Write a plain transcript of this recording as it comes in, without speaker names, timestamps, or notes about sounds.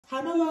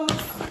Hi, my love.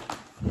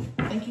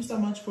 Thank you so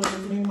much for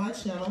visiting my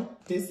channel.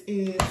 This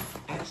is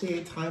actually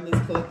a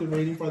timeless collective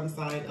reading for the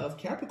sign of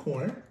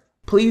Capricorn.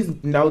 Please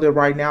know that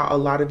right now, a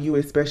lot of you,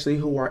 especially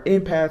who are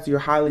empaths, you're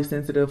highly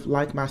sensitive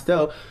like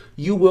myself,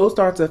 you will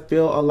start to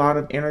feel a lot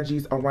of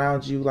energies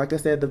around you. Like I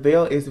said, the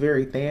veil is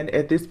very thin.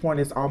 At this point,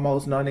 it's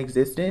almost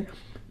non-existent.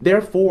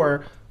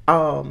 Therefore,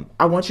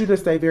 I want you to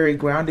stay very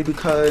grounded,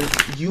 because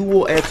you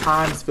will at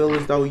times feel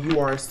as though you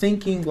are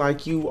sinking,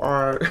 like you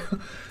are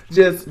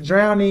just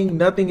drowning,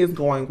 nothing is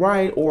going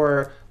right,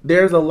 or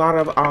there's a lot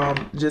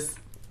of just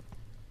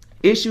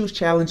issues,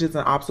 challenges,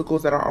 and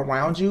obstacles that are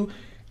around you,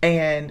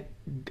 and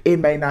it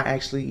may not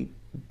actually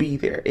be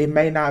there. It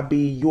may not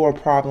be your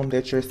problem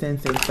that you're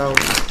sensing. So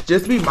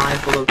just be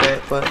mindful of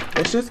that. But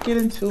let's just get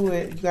into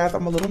it. You guys,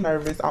 I'm a little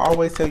nervous. I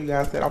always tell you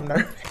guys that I'm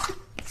nervous.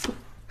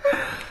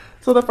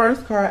 So the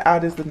first card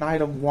out is the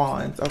Knight of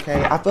Wands,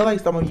 okay? I feel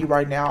like some of you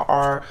right now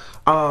are,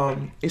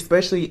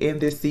 especially in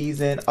this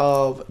season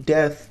of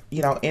death,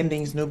 you know,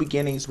 endings, new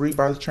beginnings,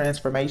 rebirth,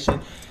 transformation.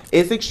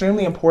 It's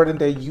extremely important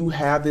that you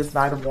have this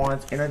Knight of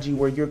Wands energy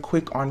where you're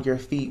quick on your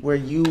feet, where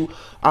you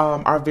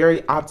are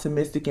very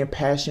optimistic and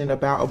passionate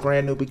about a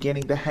brand new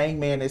beginning. The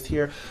Hangman is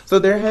here. So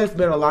there has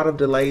been a lot of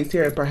delays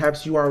here, and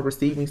perhaps you are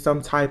receiving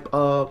some type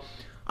of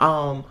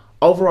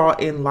overall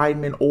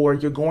enlightenment, or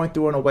you're going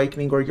through an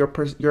awakening, or your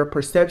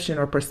perception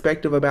or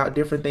perspective about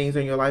different things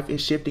in your life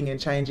is shifting and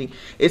changing,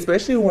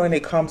 especially when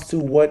it comes to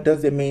what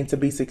does it mean to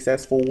be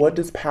successful. What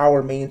does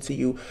power mean to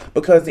you?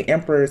 Because the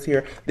Emperor is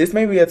here. This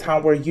may be a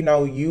time where, you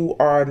know, you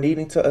are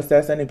needing to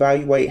assess and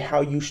evaluate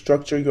how you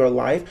structure your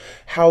life,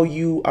 how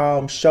you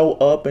show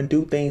up and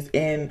do things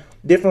in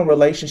different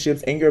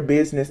relationships, in your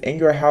business, in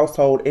your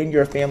household, in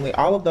your family.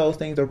 All of those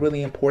things are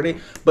really important,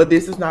 but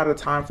this is not a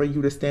time for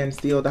you to stand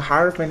still. The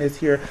Hierophant is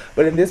here,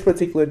 but in this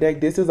particular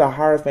deck, this is a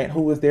Hierophant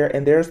who is there,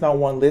 and there's no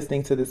one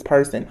listening to this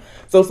person.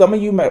 So some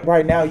of you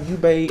right now, you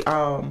may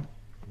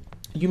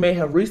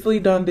have recently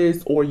done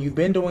this, or you've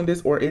been doing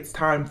this, or it's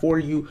time for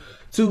you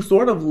to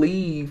sort of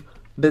leave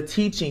the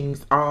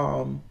teachings,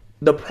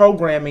 the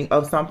programming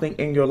of something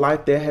in your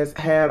life that has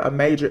had a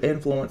major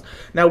influence.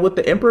 Now, with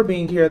the Emperor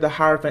being here, the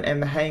Hierophant,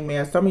 and the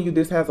Hangman, some of you,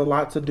 this has a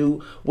lot to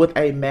do with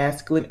a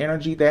masculine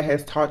energy that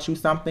has taught you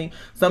something.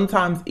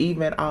 Sometimes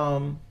even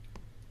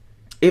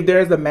if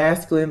there's a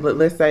masculine,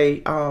 let's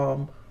say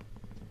a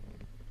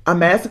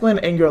masculine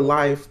in your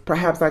life,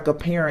 perhaps like a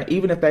parent,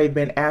 even if they've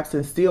been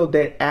absent, still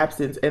that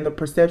absence and the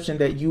perception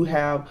that you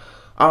have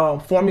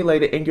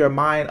formulated in your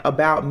mind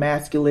about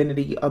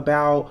masculinity,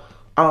 about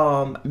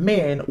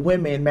men,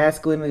 women,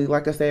 masculinity,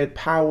 like I said,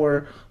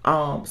 power,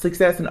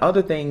 success, and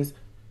other things,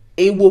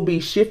 it will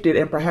be shifted.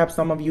 And perhaps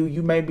some of you,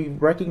 you may be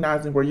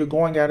recognizing where you're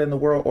going out in the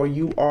world, or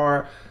you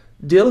are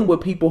dealing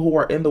with people who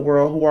are in the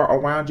world, who are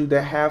around you,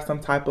 that have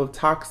some type of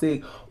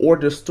toxic or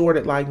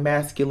distorted like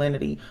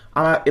masculinity.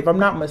 If I'm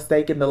not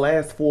mistaken, the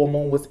last full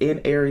moon was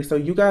in Aries, so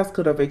you guys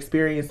could have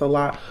experienced a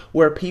lot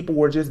where people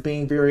were just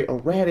being very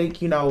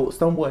erratic, you know,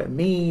 somewhat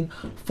mean,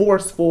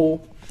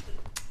 forceful,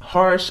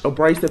 harsh,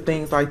 abrasive,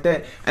 things like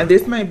that. And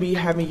this may be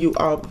having you,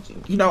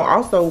 you know,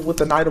 also with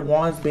the Knight of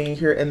Wands being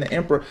here and the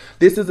Emperor,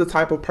 this is the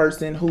type of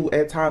person who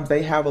at times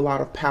they have a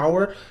lot of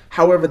power.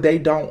 However, they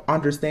don't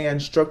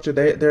understand structure.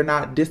 They're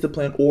not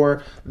disciplined,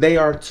 or they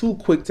are too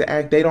quick to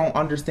act. They don't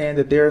understand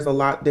that there's a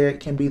lot that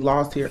can be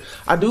lost here.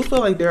 I do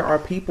feel like there are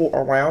people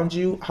around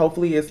you,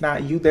 hopefully it's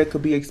not you, that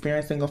could be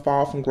experiencing a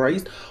fall from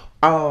grace.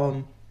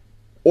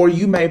 Or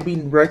you may be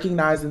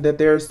recognizing that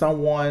there's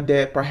someone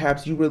that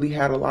perhaps you really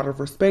had a lot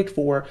of respect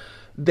for,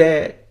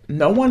 that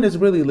no one is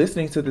really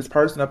listening to this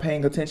person or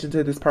paying attention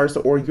to this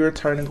person, or you're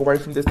turning away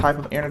from this type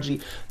of energy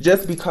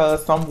just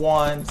because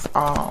someone's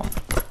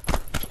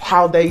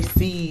how they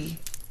see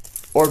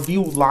or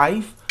view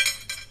life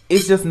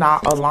is just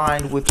not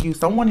aligned with you.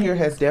 Someone here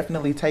has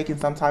definitely taken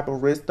some type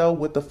of risk, though,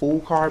 with the Fool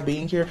card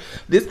being here.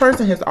 This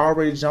person has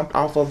already jumped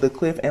off of the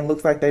cliff and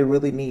looks like they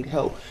really need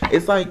help.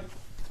 It's like,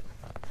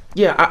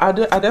 yeah, I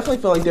definitely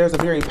feel like there's a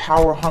very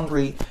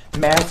power-hungry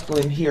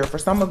masculine here. For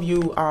some of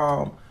you,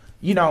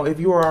 you know, if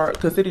you are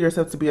consider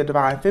yourself to be a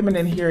divine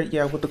feminine here,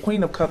 yeah, with the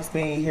Queen of Cups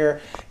being here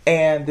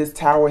and this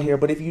Tower here.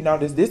 But if you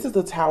notice, this is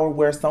the Tower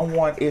where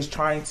someone is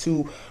trying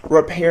to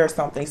repair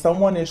something.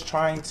 Someone is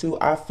trying to,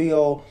 I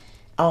feel,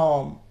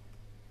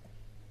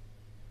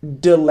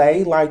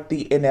 delay like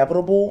the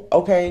inevitable.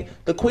 Okay,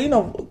 the Queen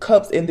of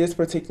Cups in this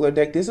particular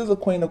deck, this is a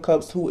Queen of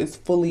Cups who is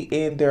fully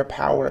in their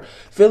power,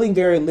 feeling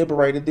very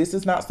liberated. This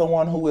is not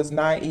someone who is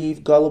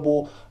naive,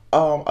 gullible,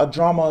 a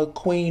drama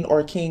queen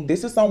or king.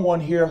 This is someone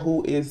here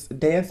who is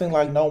dancing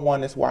like no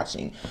one is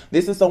watching.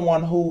 This is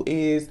someone who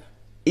is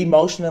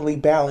emotionally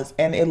balanced.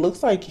 And it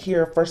looks like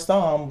here, for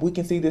some, we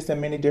can see this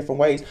in many different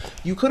ways.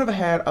 You could have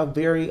had a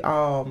very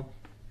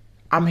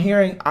I'm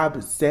hearing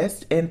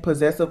obsessed and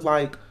possessive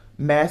like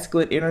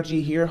masculine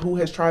energy here, who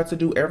has tried to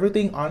do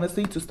everything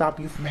honestly to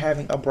stop you from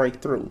having a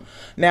breakthrough.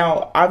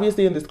 Now,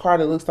 obviously in this card,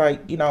 it looks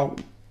like, you know,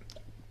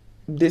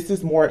 this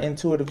is more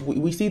intuitive.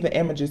 We see the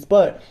images,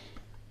 but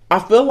I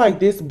feel like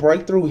this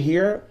breakthrough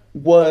here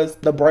was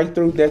the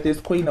breakthrough that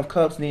this Queen of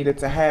Cups needed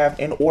to have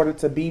in order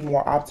to be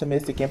more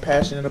optimistic and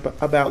passionate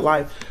about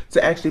life,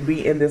 to actually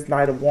be in this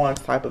Knight of Wands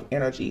type of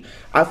energy.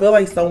 I feel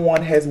like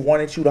someone has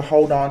wanted you to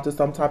hold on to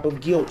some type of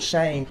guilt,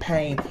 shame,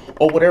 pain,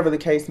 or whatever the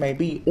case may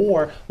be.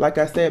 Or, like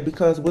I said,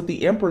 because with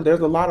the Emperor,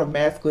 there's a lot of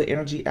masculine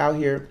energy out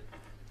here.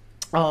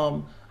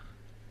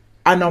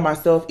 I know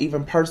myself,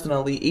 even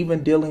personally,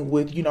 even dealing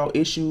with, you know,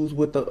 issues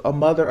with a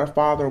mother or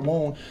father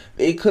wound.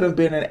 It could have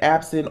been an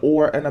absent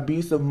or an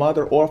abusive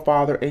mother or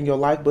father in your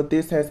life, but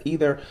this has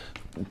either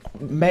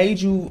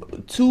made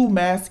you too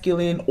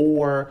masculine,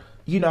 or,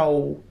 you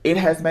know, it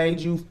has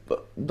made you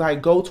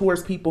like go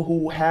towards people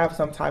who have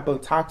some type of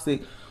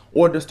toxic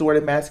or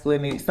distorted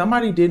masculinity.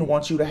 Somebody didn't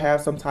want you to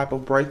have some type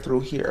of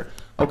breakthrough here.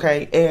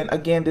 Okay. And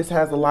again, this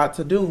has a lot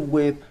to do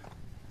with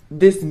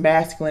this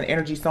masculine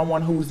energy,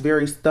 someone who's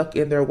very stuck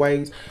in their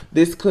ways.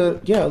 This could,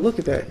 yeah, look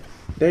at that.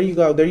 There you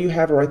go. There you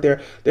have it right there.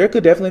 There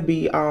could definitely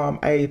be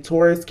a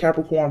Taurus,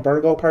 Capricorn,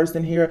 Virgo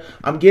person here.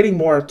 I'm getting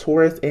more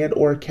Taurus and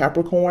or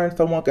Capricorn.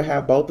 Someone could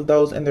have both of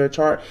those in their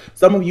chart.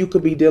 Some of you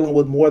could be dealing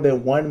with more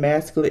than one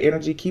masculine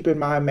energy. Keep in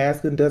mind,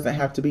 masculine doesn't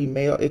have to be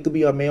male. It could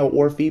be a male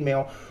or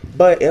female.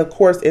 But of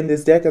course, in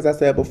this deck, as I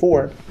said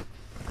before,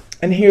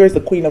 and here's the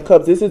Queen of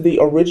Cups. This is the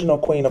original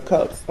Queen of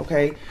Cups,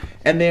 okay?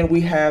 And then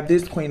we have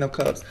this Queen of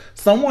Cups.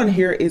 Someone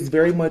here is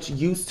very much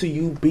used to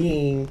you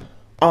being,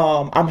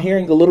 I'm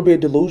hearing a little bit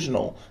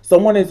delusional.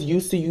 Someone is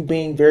used to you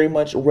being very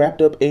much wrapped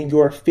up in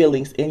your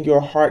feelings, in your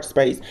heart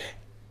space,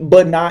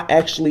 but not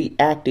actually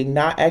acting,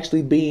 not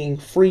actually being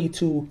free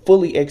to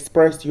fully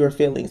express your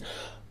feelings.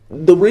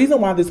 The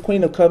reason why this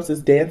Queen of Cups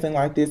is dancing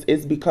like this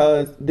is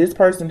because this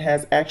person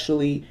has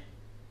actually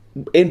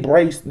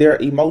embraced their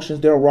emotions,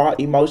 their raw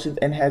emotions,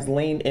 and has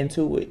leaned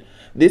into it.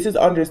 This is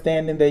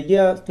understanding that,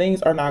 yeah,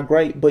 things are not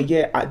great, but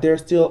yet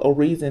there's still a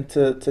reason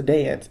to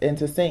dance and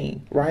to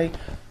sing, right?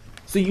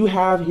 So you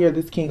have here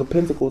this King of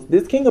Pentacles.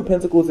 This King of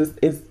Pentacles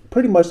is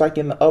pretty much like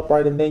in the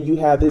upright, and then you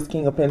have this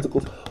King of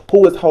Pentacles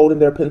who is holding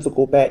their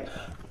pentacle back.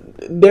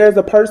 There's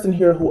a person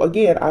here who,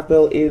 again, I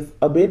feel is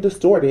a bit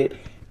distorted.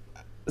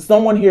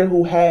 Someone here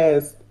who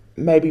has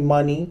maybe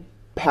money,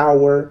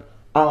 power,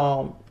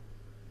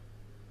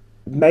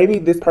 maybe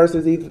this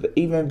person is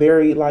even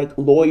very like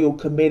loyal,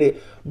 committed,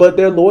 but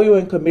they're loyal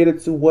and committed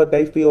to what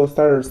they feel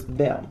serves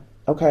them.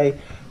 Okay.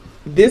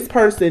 This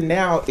person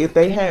now, if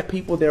they had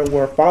people that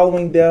were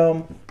following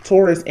them,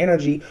 Taurus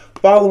energy,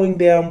 following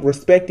them,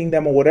 respecting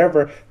them or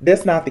whatever,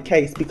 that's not the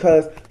case,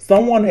 because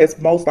someone has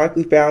most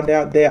likely found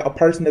out that a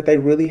person that they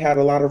really had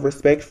a lot of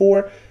respect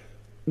for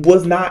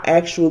was not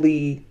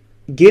actually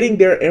getting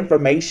their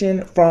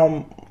information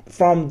from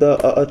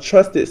a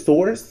trusted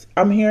source,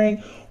 I'm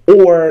hearing,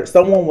 or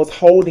someone was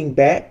holding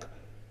back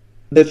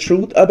the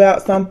truth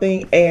about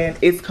something and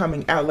it's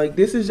coming out. Like,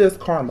 this is just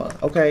karma,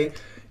 okay?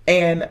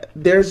 And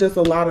there's just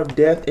a lot of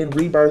death and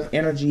rebirth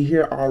energy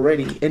here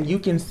already. And you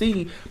can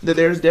see that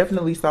there's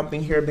definitely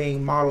something here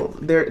being modeled.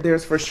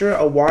 There's for sure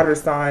a water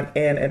sign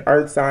and an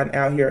earth sign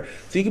out here.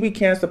 So you could be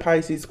Cancer,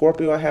 Pisces,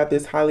 Scorpio, have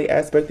this highly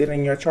aspected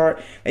in your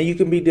chart. And you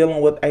can be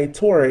dealing with a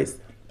Taurus,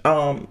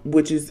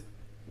 which is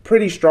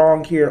pretty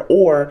strong here,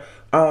 or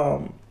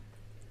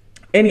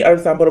any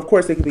other sign, but of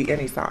course it could be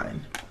any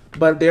sign.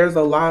 But there's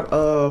a lot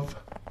of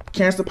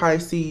Cancer,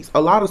 Pisces,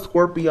 a lot of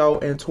Scorpio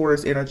and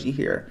Taurus energy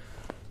here.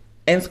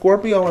 And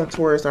Scorpio and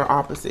Taurus are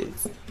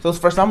opposites. So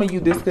for some of you,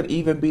 this could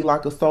even be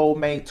like a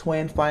soulmate,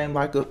 twin flame,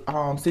 like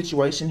a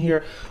situation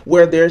here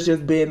where there's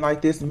just been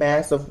like this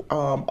massive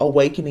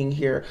awakening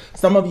here.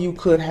 Some of you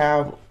could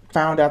have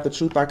found out the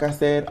truth, like I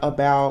said,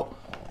 about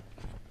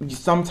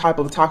some type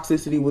of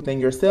toxicity within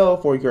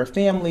yourself or your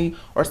family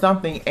or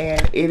something,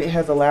 and it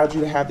has allowed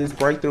you to have this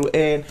breakthrough.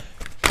 And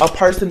a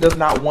person does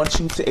not want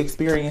you to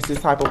experience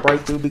this type of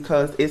breakthrough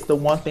because it's the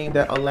one thing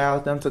that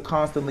allows them to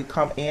constantly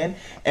come in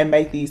and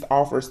make these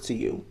offers to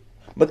you.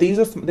 But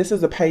this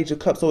is a Page of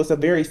Cups, so it's a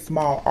very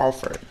small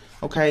offer.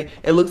 Okay,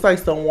 it looks like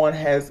someone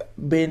has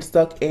been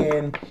stuck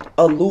in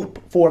a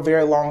loop for a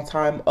very long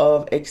time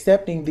of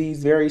accepting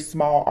these very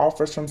small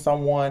offers from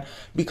someone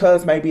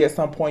because maybe at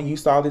some point you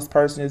saw this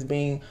person as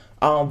being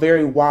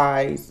very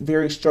wise,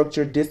 very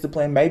structured,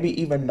 disciplined, maybe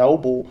even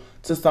noble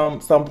to some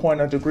point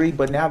or degree.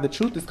 But now the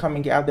truth is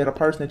coming out that a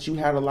person that you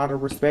had a lot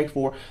of respect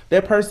for,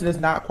 that person is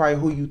not quite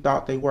who you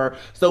thought they were.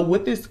 So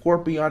with this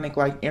scorpionic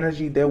like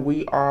energy that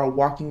we are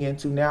walking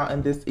into now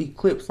in this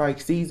eclipse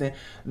like season,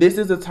 this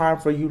is a time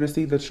for you to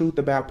see the truth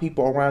about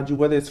people around you,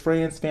 whether it's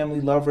friends, family,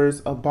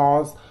 lovers, a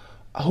boss,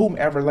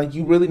 whomever. Like,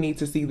 you really need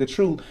to see the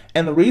truth.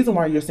 And the reason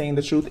why you're seeing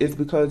the truth is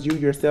because you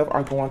yourself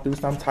are going through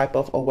some type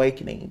of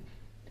awakening.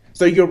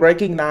 So you're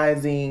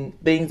recognizing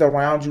things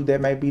around you that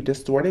may be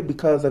distorted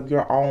because of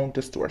your own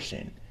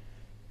distortion.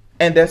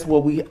 And that's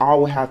what we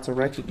all have to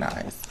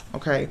recognize.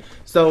 Okay.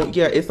 So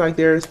yeah, it's like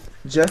there's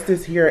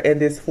justice here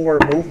and this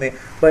forward movement.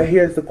 But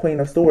here's the Queen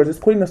of Swords. This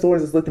Queen of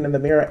Swords is looking in the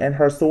mirror and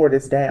her sword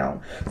is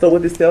down. So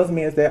what this tells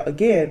me is that,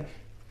 again,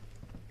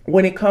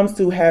 when it comes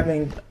to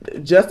having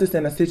justice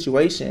in a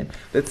situation.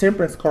 The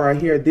Temperance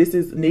card here, this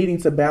is needing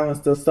to balance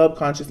the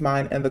subconscious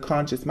mind and the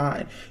conscious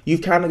mind.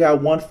 You've kind of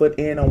got one foot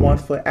in and one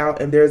foot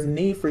out, and there's a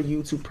need for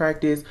you to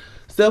practice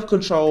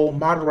self-control,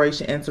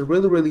 moderation, and to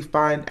really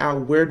find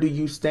out where do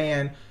you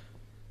stand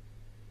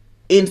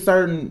in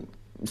certain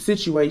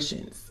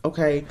situations,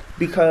 okay?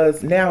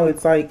 Because now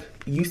it's like,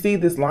 you see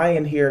this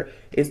lion here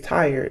is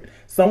tired.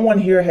 Someone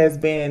here has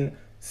been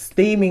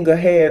steaming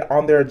ahead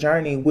on their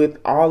journey with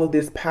all of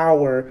this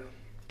power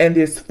and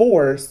this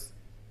force,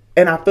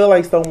 and I feel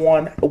like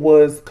someone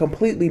was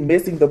completely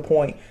missing the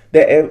point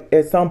that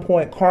at some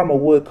point karma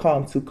would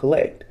come to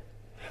collect.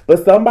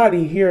 But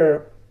somebody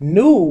here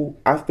knew,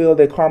 I feel,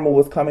 that karma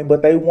was coming,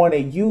 but they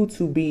wanted you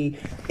to be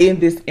in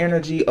this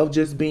energy of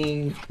just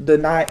being the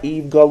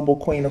naive, gullible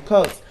Queen of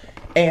Cups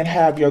and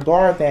have your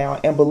guard down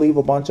and believe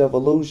a bunch of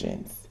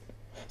illusions.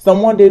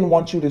 Someone didn't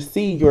want you to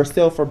see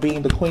yourself for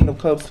being the Queen of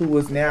Cups who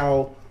is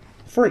now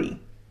free.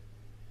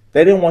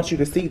 They didn't want you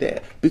to see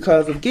that,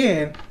 because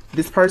again,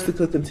 this person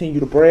could continue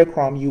to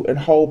breadcrumb you and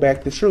hold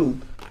back the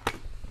truth.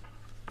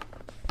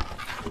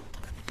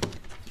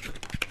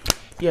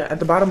 Yeah, at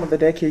the bottom of the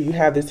deck here, you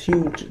have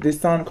this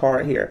Sun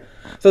card here.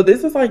 So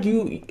this is like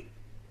you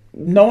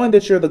knowing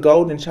that you're the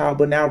golden child,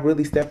 but now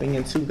really stepping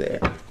into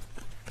that.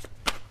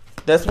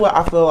 That's what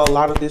I feel a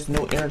lot of this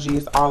new energy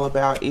is all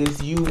about,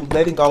 is you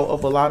letting go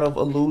of a lot of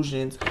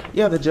illusions.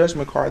 Yeah, the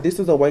Judgment card. This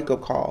is a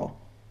wake-up call.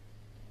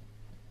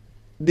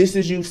 This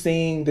is you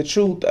seeing the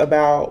truth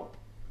about,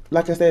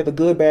 like I said, the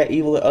good, bad,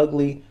 evil, and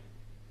ugly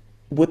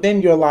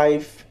within your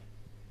life,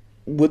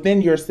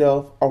 within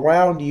yourself,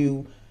 around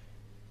you,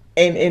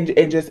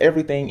 and just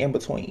everything in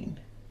between.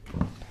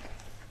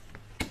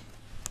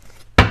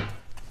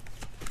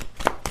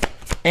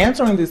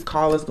 Answering this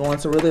call is going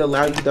to really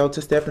allow you, though,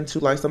 to step into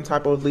like some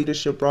type of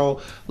leadership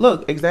role.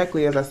 Look,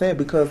 exactly as I said,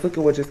 because look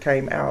at what just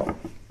came out.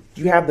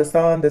 You have the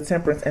Sun, the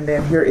Temperance, and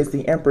then here is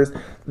the Empress.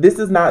 This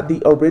is not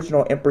the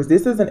original Empress.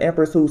 This is an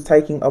Empress who's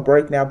taking a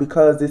break now,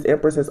 because this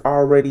Empress has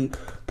already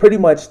pretty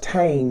much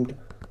tamed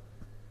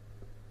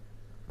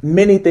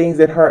many things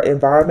in her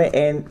environment,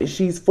 and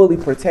she's fully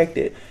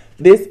protected.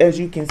 This, as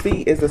you can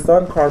see, is the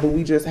Sun card, but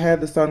we just had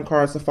the Sun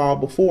cards to fall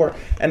before.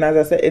 And as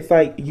I said, it's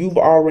like you've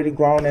already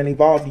grown and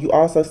evolved. You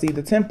also see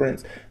the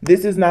Temperance.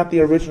 This is not the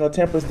original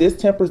Temperance. This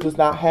Temperance does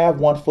not have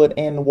 1 foot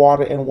in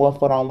water and 1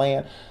 foot on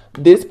land.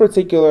 This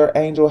particular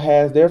angel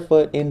has their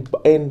foot in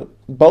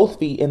both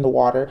feet in the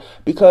water,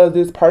 because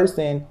this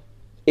person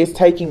is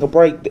taking a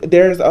break.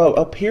 There's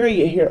a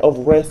period here of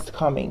rest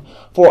coming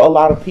for a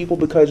lot of people,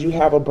 because you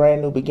have a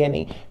brand new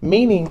beginning,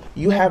 meaning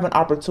you have an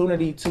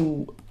opportunity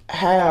to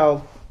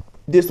have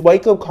this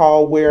wake-up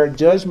call where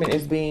judgment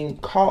is being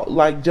called,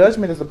 like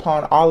judgment is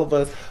upon all of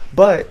us,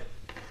 but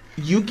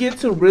you get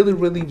to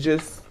really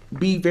just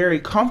be very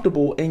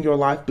comfortable in your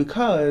life,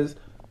 because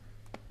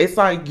it's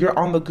like you're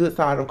on the good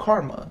side of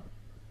karma.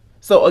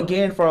 So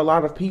again, for a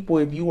lot of people,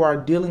 if you are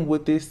dealing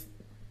with this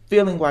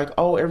feeling like,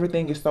 oh,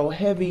 everything is so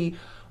heavy,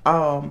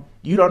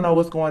 you don't know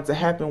what's going to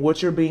happen,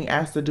 what you're being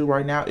asked to do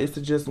right now is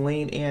to just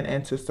lean in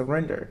and to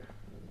surrender.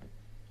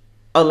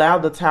 Allow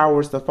the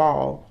towers to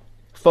fall.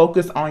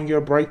 Focus on your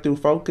breakthrough.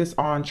 Focus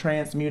on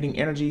transmuting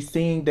energy,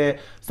 seeing that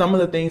some of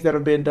the things that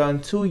have been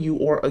done to you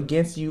or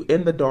against you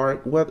in the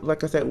dark, whether,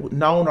 like I said,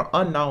 known or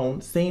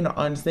unknown, seen or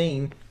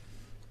unseen,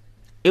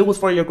 it was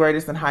for your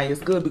greatest and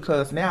highest good,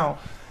 because now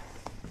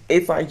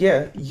it's like,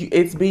 yeah,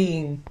 it's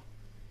being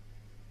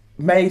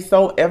made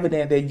so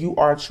evident that you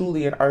are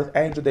truly an earth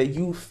angel, that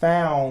you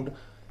found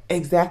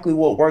exactly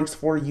what works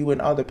for you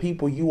and other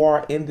people. You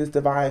are in this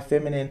divine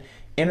feminine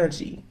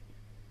energy,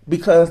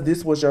 because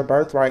this was your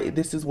birthright.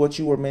 This is what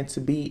you were meant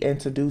to be and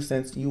to do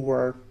since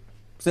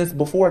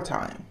before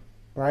time,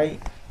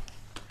 right?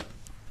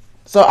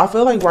 So I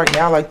feel like right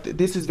now, like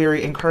this is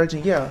very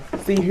encouraging. Yeah,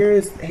 see,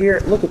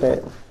 here, look at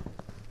that.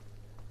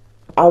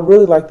 I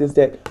really like this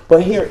deck,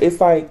 but here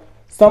it's like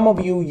some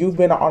of you've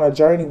been on a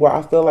journey where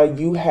I feel like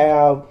you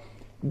have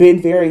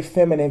been very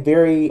feminine,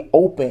 very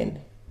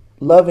open,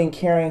 loving,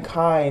 caring,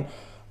 kind,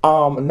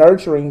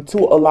 nurturing to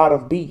a lot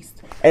of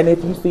beasts. And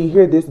if you see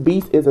here, this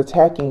beast is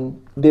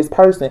attacking this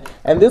person.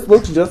 And this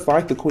looks just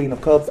like the Queen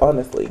of Cups,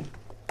 honestly.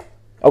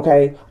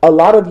 Okay? A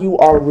lot of you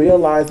are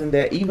realizing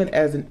that even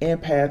as an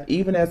empath,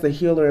 even as a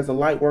healer, as a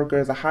light worker,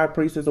 as a high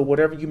priestess, or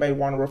whatever you may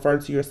want to refer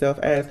to yourself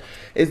as,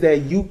 is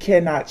that you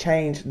cannot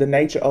change the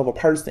nature of a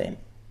person.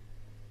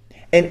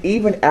 And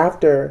even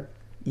after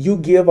you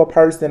give a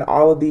person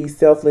all of these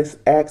selfless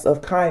acts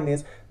of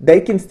kindness,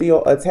 they can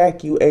still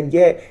attack you. And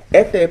yet,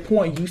 at that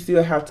point, you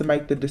still have to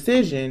make the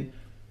decision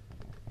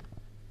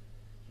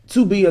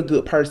to be a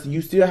good person.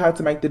 You still have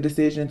to make the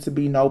decision to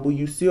be noble.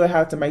 You still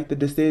have to make the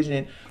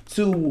decision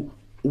to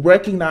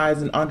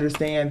recognize and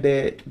understand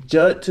that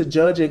to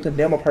judge and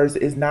condemn a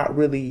person is not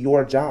really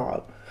your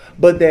job,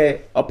 but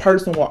that a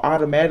person will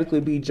automatically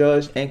be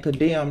judged and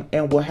condemned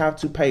and will have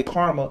to pay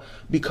karma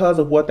because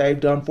of what they've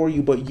done for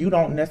you, but you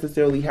don't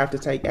necessarily have to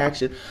take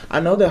action.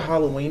 I know that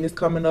Halloween is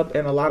coming up,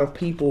 and a lot of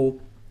people,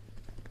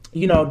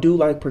 do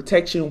like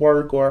protection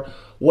work or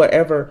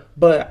whatever,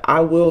 but I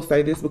will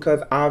say this,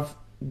 because I've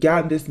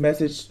gotten this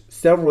message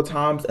several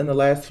times in the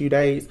last few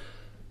days.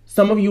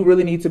 Some of you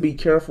really need to be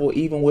careful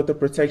even with the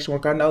protection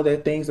work. I know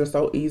that things are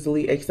so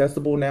easily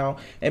accessible now,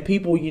 and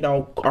people,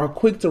 are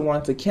quick to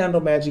run to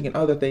candle magic and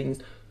other things.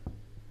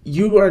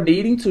 You are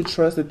needing to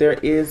trust that there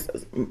is,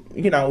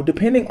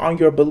 depending on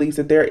your beliefs,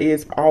 that there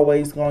is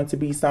always going to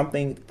be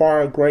something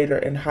far greater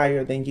and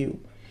higher than you.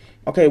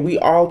 Okay, we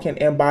all can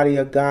embody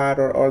a God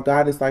or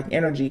goddess-like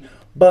energy,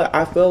 but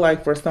I feel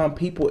like for some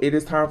people, it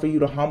is time for you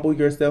to humble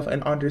yourself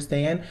and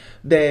understand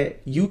that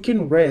you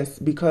can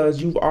rest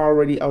because you've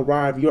already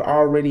arrived. You're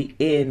already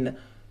in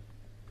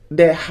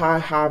that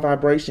high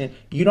vibration.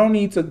 You don't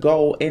need to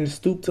go and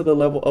stoop to the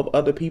level of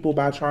other people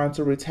by trying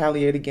to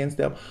retaliate against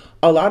them.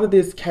 A lot of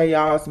this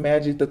chaos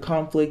magic, the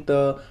conflict,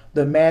 the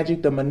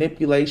magic, the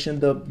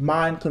manipulation, the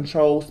mind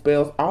control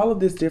spells, all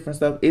of this different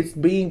stuff, it's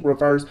being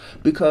reversed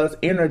because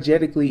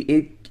energetically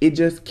it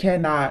just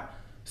cannot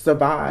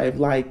survive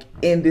like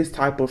in this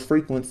type of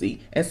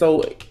frequency. And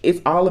so it's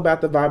all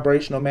about the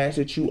vibrational match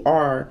that you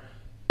are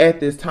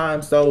at this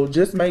time. So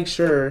just make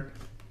sure,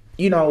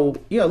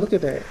 look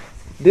at that.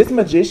 This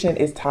magician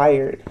is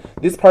tired.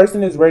 This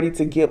person is ready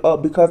to give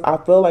up because I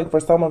feel like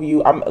for some of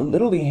you, I'm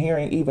literally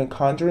hearing even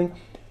conjuring.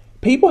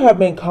 People have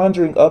been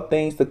conjuring up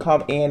things to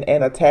come in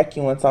and attack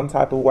you in some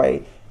type of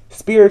way.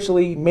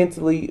 Spiritually,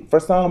 mentally, for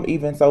some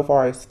even so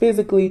far as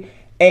physically.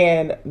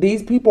 And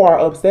these people are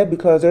upset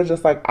because they're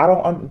just like,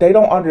 they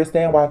don't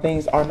understand why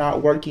things are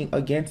not working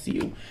against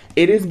you.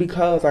 It is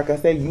because, like I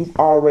said, you've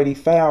already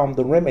found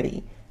the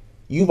remedy.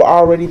 You've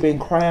already been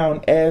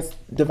crowned as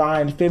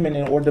divine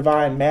feminine or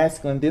divine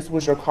masculine. This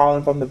was your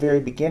calling from the very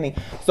beginning.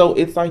 So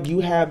it's like you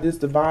have this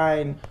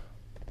divine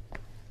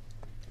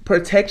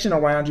protection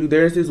around you.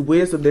 There's this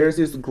wisdom. There's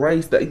this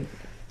grace that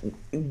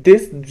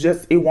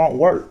it won't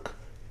work.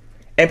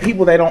 And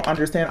people, they don't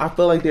understand. I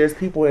feel like there's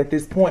people at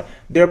this point,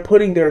 they're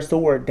putting their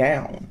sword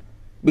down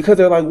because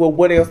they're like, well,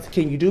 what else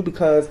can you do?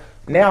 Because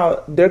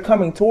now they're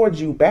coming towards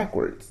you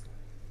backwards.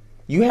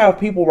 You have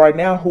people right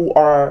now who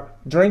are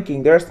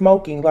drinking, they're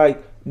smoking,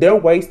 like they're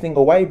wasting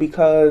away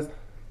because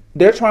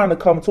they're trying to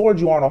come towards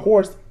you on a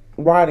horse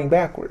riding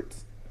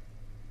backwards.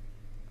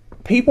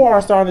 People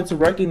are starting to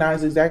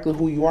recognize exactly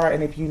who you are.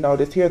 And if you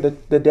notice here,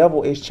 the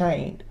devil is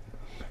chained.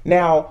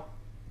 Now,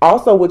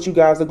 also what you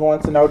guys are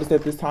going to notice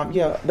at this time,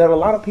 that a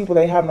lot of people,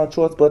 they have no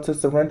choice but to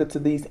surrender to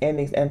these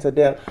endings and to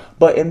death.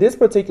 But in this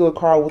particular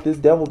card with this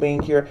devil being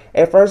here,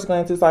 at first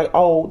glance, it's like,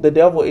 oh, the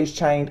devil is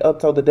chained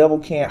up so the devil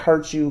can't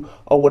hurt you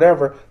or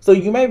whatever. So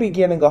you may be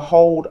getting a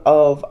hold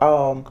of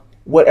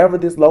whatever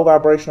this low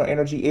vibrational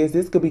energy is.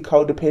 This could be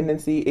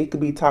codependency. It could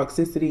be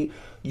toxicity,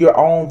 your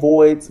own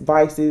voids,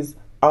 vices,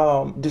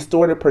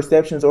 distorted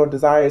perceptions or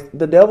desires.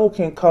 The devil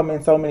can come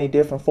in so many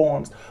different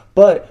forms,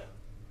 but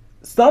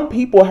some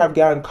people have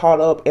gotten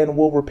caught up and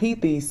will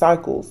repeat these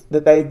cycles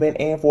that they've been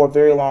in for a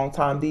very long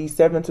time, these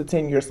 7 to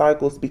 10 year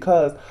cycles,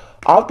 because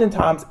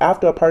oftentimes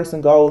after a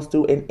person goes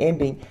through an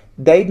ending,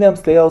 they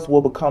themselves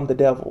will become the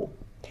devil.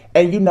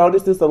 And you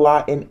notice this a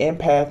lot in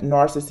empath,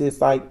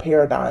 narcissist like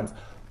paradigms.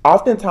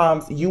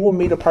 Oftentimes you will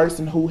meet a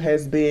person who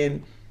has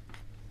been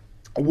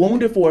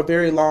wounded for a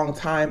very long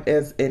time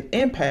as an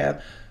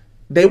empath.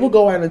 They will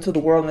go out into the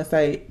world and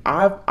say,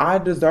 I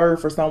deserve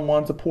for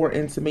someone to pour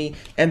into me,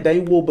 and they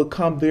will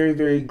become very,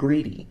 very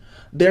greedy.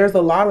 There's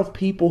a lot of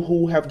people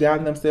who have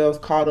gotten themselves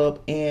caught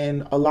up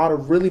in a lot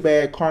of really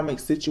bad karmic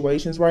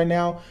situations right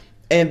now,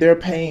 and they're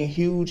paying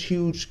huge,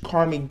 huge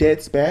karmic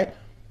debts back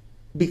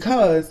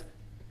because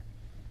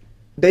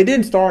they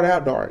didn't start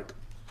out dark.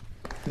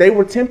 They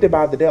were tempted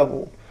by the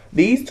devil.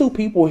 These two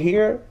people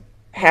here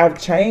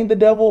have chained the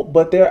devil,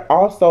 but they're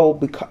also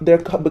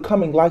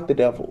becoming like the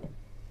devil.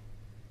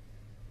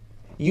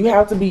 You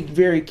have to be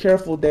very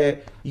careful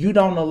that you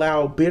don't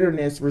allow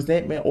bitterness,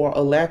 resentment, or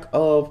a lack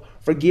of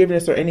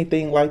forgiveness or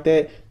anything like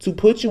that to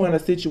put you in a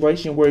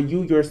situation where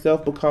you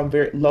yourself become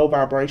very low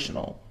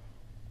vibrational.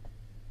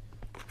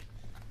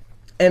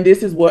 And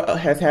this is what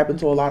has happened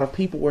to a lot of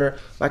people where,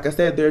 like I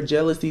said, their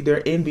jealousy,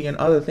 their envy, and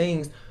other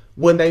things,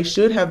 when they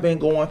should have been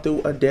going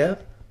through a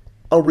death,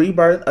 a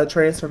rebirth, a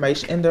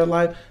transformation in their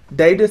life,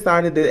 they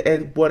decided that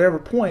at whatever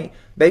point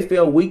they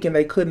felt weak and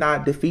they could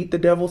not defeat the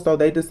devil. So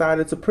they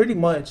decided to pretty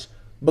much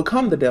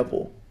become the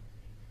devil.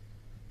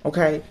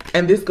 Okay.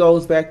 And this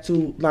goes back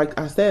to, like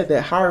I said,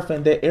 that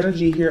Hierophant, that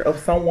energy here of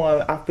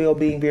someone I feel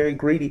being very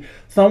greedy.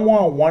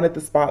 Someone wanted the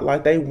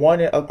spotlight. They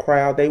wanted a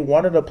crowd. They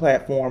wanted a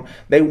platform.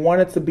 They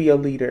wanted to be a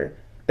leader.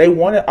 They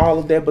wanted all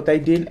of that, but they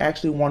didn't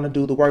actually want to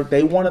do the work.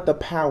 They wanted the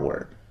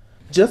power,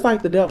 just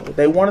like the devil.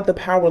 They wanted the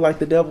power like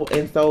the devil.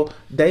 And so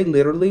they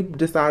literally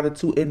decided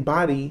to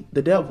embody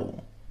the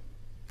devil.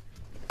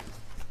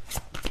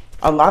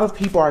 A lot of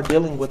people are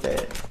dealing with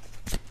that.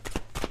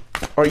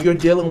 Or you're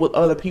dealing with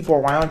other people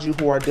around you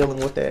who are dealing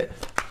with that.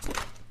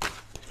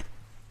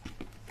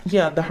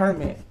 Yeah, the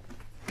Hermit.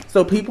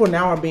 So people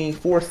now are being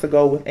forced to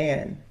go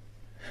within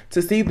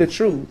to see the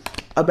truth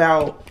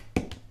about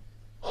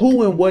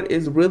who and what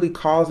is really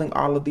causing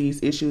all of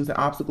these issues and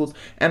obstacles.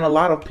 And a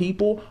lot of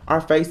people are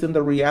facing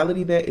the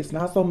reality that it's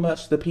not so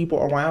much the people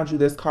around you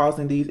that's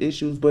causing these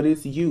issues, but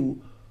it's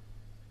you.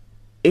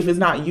 If it's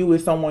not you,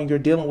 it's someone you're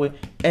dealing with.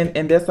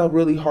 And that's a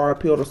really hard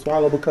pill to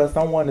swallow, because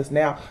someone is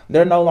now,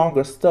 they're no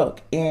longer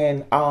stuck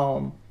in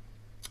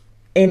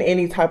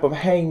any type of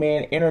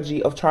hangman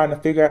energy of trying to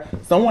figure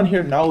out. Someone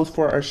here knows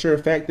for a sure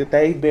fact that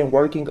they've been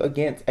working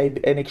against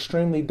an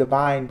extremely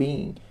divine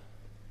being.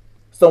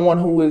 Someone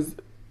who is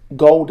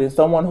golden,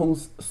 someone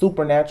who's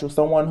supernatural,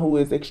 someone who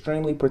is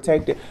extremely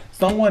protected.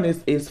 Someone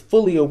is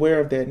fully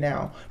aware of that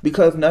now,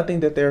 because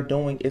nothing that they're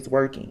doing is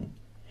working.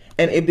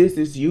 And if this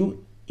is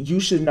you, you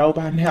should know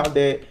by now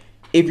that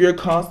if you're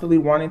constantly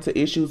running to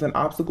issues and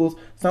obstacles,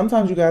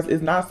 sometimes, you guys,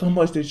 it's not so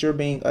much that you're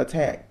being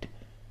attacked.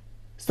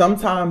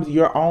 Sometimes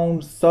your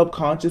own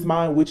subconscious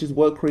mind, which is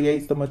what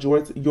creates the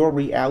majority, your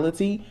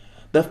reality,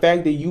 the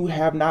fact that you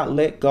have not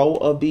let go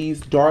of these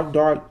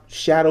dark,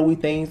 shadowy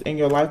things in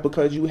your life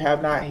because you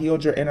have not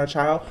healed your inner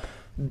child,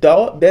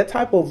 though that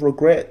type of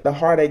regret, the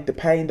heartache, the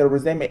pain, the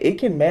resentment, it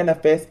can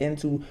manifest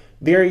into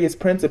various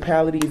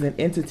principalities and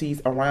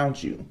entities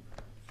around you.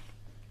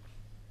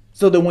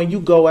 So that when you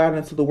go out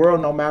into the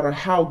world, no matter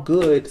how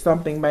good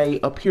something may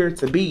appear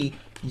to be,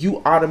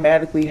 you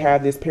automatically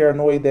have this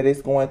paranoia that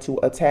it's going to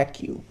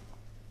attack you.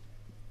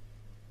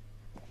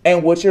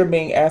 And what you're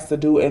being asked to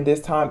do in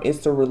this time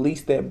is to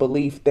release that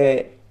belief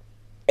that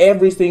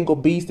every single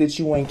beast that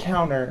you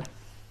encounter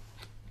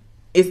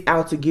is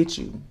out to get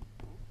you.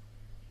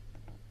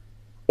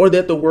 Or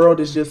that the world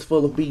is just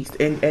full of beasts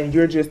and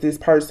you're just this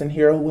person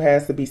here who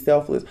has to be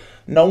selfless.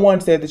 No one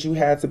said that you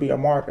had to be a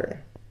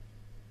martyr.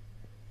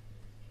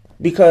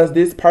 Because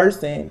this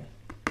person,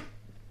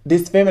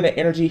 this feminine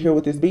energy here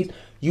with this beast,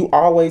 you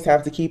always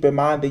have to keep in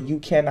mind that you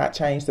cannot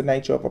change the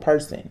nature of a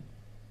person.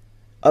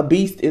 A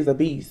beast is a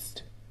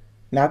beast.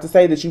 Not to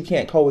say that you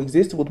can't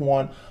coexist with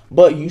one,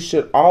 but you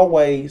should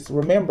always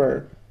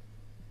remember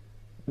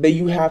that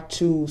you have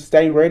to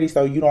stay ready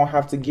so you don't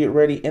have to get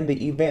ready in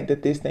the event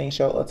that this thing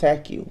shall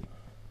attack you.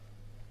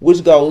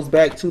 Which goes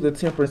back to the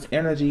Temperance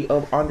energy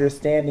of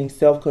understanding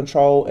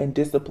self-control and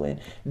discipline,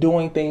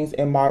 doing things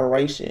in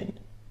moderation.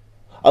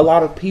 A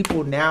lot of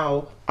people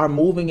now are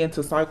moving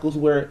into cycles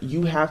where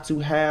you have to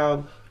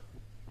have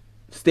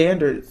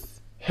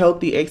standards,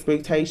 healthy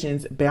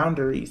expectations,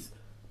 boundaries.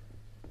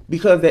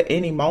 Because at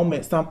any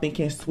moment, something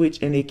can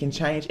switch and it can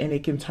change and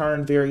it can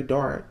turn very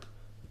dark.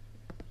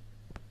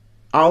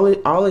 All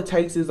it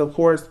takes is, of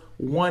course,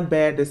 one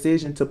bad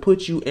decision to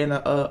put you in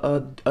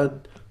a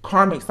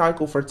karmic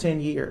cycle for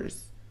 10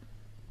 years.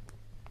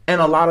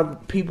 And a lot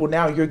of people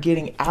now, you're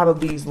getting out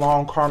of these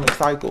long karmic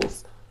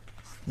cycles.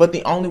 But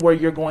the only way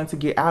you're going to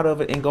get out of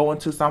it and go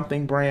into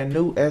something brand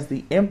new as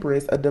the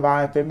Empress, a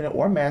divine feminine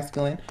or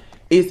masculine,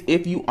 is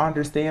if you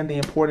understand the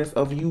importance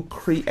of you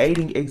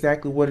creating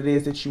exactly what it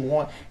is that you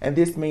want. And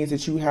this means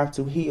that you have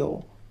to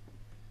heal.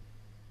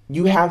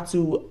 You have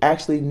to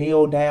actually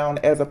kneel down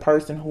as a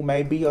person who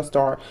may be a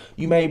star.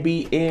 You may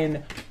be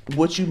in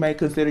what you may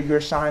consider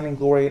your shining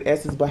glory and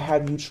essence, but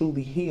have you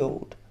truly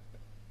healed?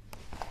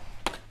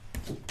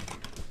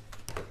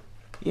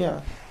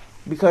 Yeah.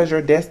 Because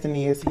your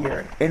destiny is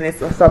here and it's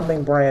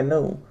something brand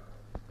new.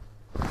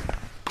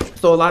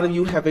 So a lot of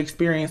you have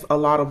experienced a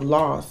lot of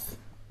loss,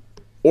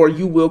 or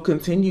you will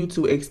continue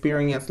to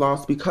experience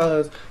loss,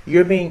 because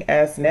you're being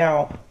asked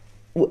now,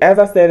 as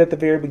I said at the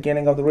very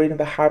beginning of the reading,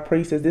 the High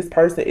Priestess, this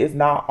person is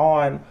not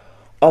on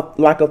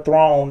like a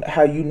throne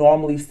how you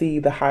normally see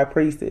the High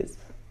Priestess.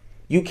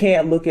 You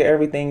can't look at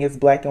everything as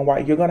black and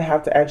white. You're going to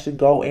have to actually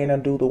go in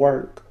and do the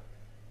work.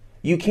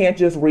 You can't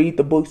just read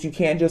the books. You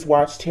can't just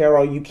watch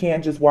tarot. You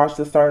can't just watch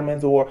the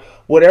sermons or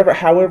whatever,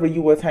 however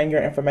you attain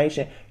your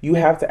information. You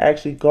have to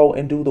actually go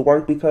and do the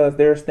work, because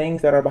there's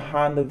things that are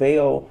behind the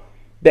veil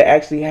that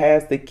actually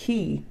has the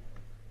key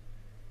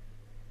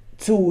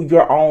to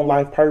your own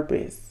life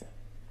purpose.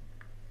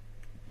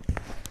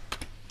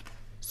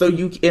 So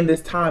you, in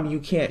this time, you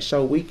can't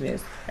show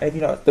weakness. And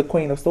you know, the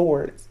Queen of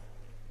Swords,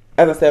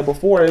 as I said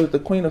before, it was the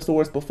Queen of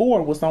Swords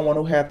before was someone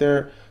who had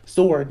their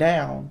sword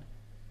down.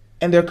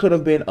 And there could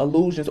have been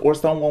illusions, or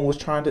someone was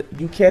trying to,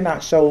 you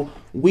cannot show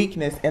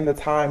weakness in the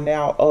time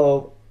now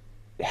of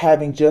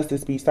having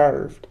justice be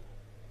served.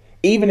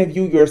 Even if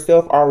you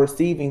yourself are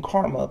receiving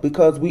karma,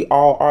 because we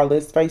all are,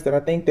 let's face it. I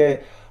think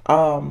that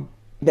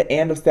the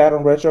end of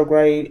Saturn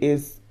retrograde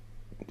is,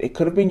 it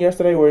could have been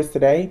yesterday or it's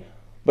today,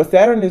 but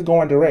Saturn is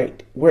going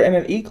direct. We're in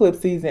an eclipse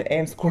season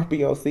and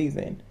Scorpio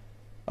season.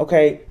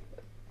 Okay.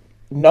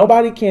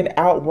 Nobody can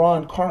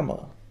outrun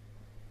karma.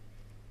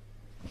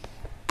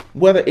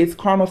 Whether it's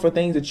karma for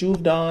things that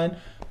you've done,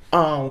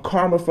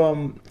 karma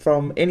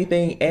from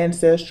anything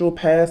ancestral,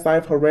 past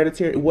life,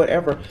 hereditary,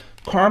 whatever.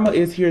 Karma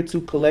is here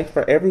to collect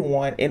for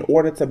everyone in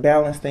order to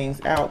balance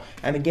things out.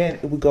 And again,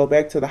 we go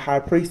back to the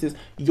High Priestess.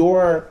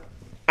 Your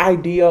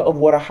idea of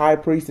what a High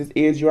Priestess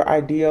is, your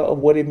idea of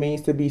what it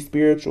means to be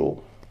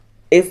spiritual,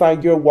 it's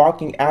like you're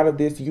walking out of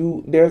this.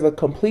 There's a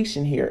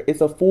completion here.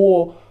 It's a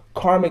full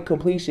karmic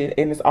completion.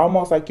 And it's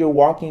almost like you're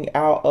walking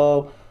out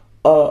of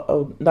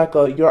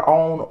your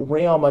own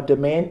realm, a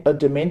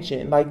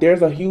dimension. Like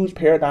there's a huge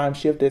paradigm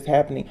shift that's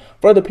happening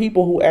for the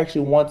people who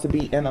actually want to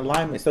be in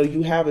alignment. So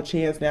you have a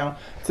chance now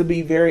to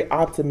be very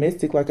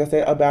optimistic, like I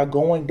said, about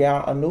going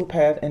down a new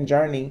path and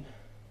journey,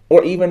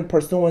 or even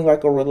pursuing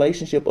like a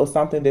relationship or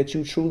something that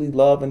you truly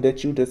love and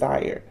that you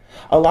desire.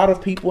 A lot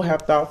of people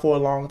have thought for a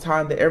long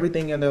time that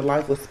everything in their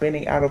life was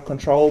spinning out of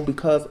control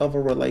because of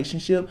a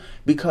relationship,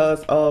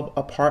 because of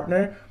a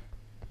partner.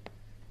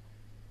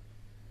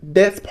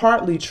 That's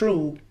partly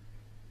true,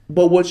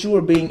 but what you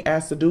were being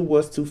asked to do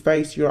was to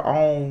face your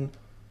own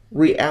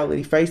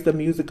reality, face the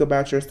music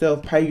about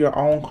yourself, pay your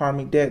own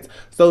karmic debts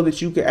so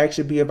that you could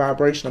actually be a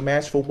vibrational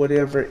match for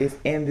whatever is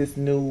in this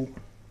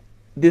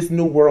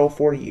new world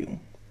for you.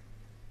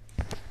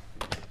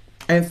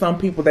 And some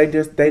people, they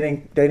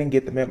didn't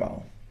get the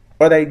memo,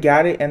 or they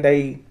got it and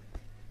they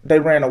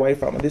ran away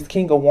from it. This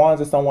King of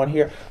Wands is someone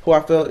here who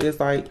I feel is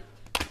like,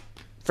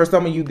 for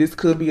some of you, this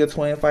could be a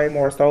twin flame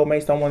or a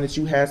soulmate, someone that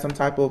you had some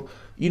type of,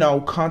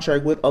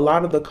 contract with. A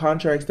lot of the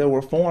contracts that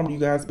were formed, you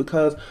guys,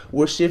 because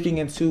we're shifting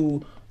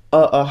into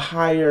a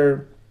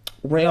higher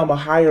realm, a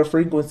higher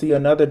frequency,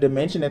 another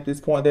dimension at this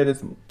point that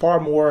is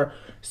far more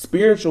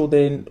spiritual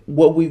than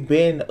what we've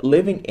been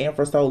living in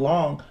for so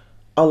long.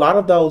 A lot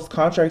of those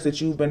contracts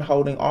that you've been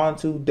holding on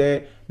to,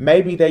 that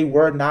maybe they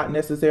were not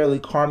necessarily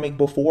karmic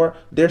before,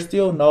 they're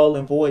still null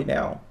and void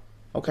now.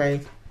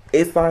 Okay?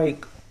 It's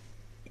like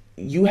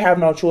you have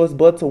no choice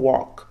but to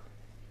walk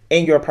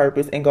in your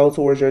purpose and go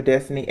towards your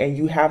destiny, and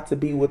you have to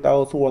be with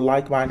those who are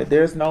like-minded.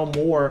 There's no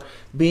more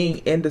being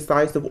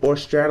indecisive or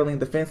straddling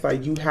the fence.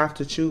 Like, you have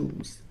to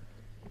choose.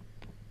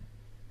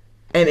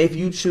 And if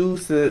you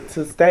choose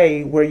to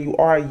stay where you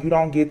are, you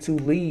don't get to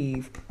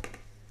leave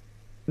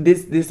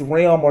this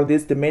realm or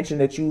this dimension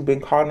that you've been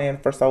caught in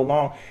for so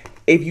long.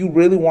 If you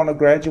really want to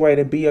graduate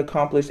and be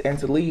accomplished and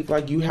to leave,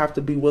 like, you have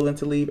to be willing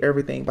to leave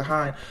everything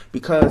behind.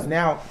 Because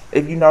now,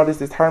 if you notice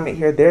this Hermit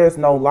here, there is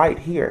no light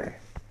here.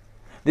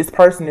 This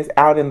person is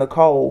out in the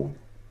cold,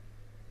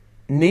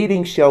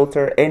 needing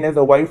shelter, and is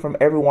away from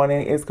everyone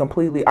and is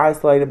completely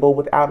isolated, but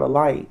without a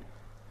light.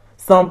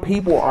 Some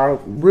people are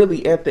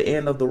really at the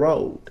end of the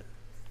road.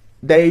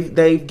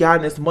 They've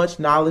gotten as much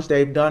knowledge,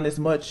 they've done as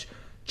much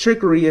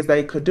trickery as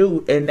they could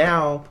do, and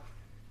now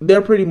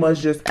they're pretty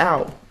much just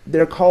out.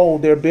 They're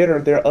cold, they're bitter,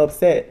 they're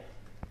upset.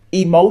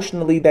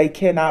 Emotionally, they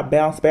cannot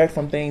bounce back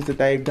from things that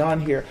they've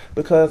done here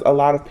because a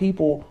lot of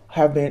people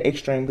have been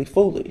extremely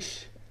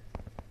foolish.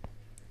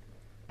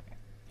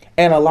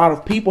 And a lot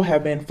of people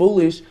have been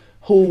foolish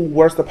who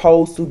were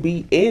supposed to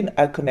be in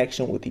a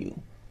connection with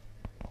you.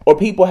 Or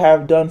people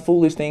have done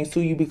foolish things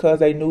to you because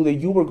they knew that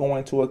you were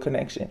going to a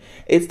connection.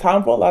 It's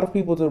time for a lot of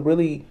people to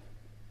really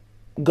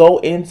go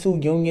into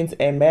unions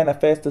and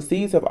manifest. The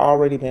seeds have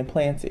already been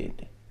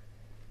planted.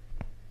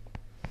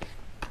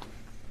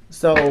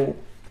 So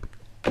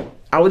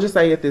I would just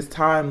say at this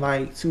time,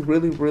 like, to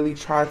really, really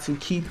try to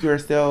keep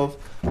yourself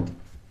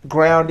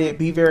grounded,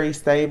 be very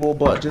stable,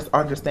 but just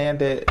understand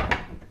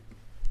that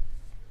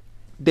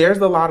there's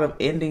a lot of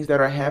endings that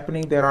are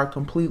happening that are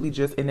completely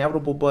just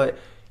inevitable, but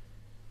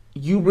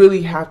you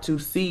really have to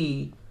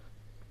see,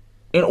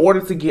 in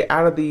order to get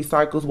out of these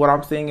cycles, what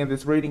I'm seeing in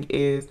this reading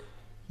is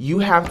you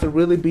have to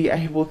really be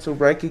able to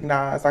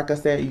recognize, like I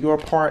said, your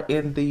part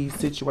in these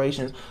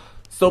situations.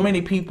 So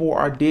many people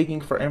are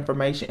digging for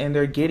information and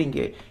they're getting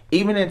it.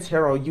 Even in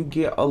tarot, you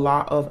get a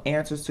lot of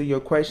answers to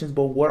your questions,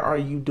 but what are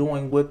you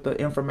doing with the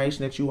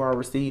information that you are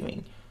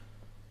receiving?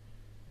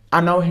 I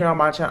know here on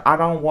my channel, I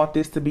don't want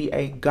this to be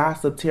a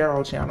gossip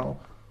tarot channel.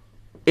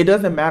 It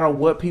doesn't matter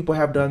what people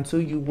have done to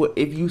you.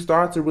 If you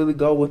start to really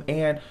go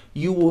within,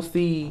 you will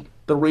see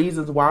the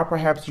reasons why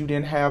perhaps you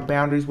didn't have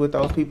boundaries with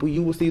those people.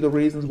 You will see the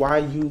reasons why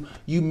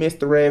you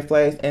missed the red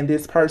flags, and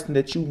this person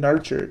that you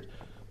nurtured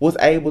was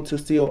able to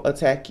still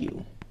attack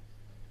you.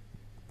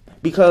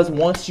 Because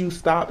once you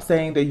stop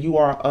saying that you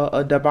are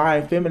a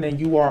divine feminine,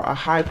 you are a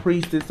high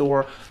priestess,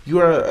 or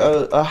you're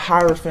a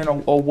hierophant,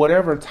 or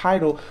whatever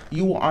title,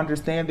 you will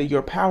understand that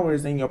your power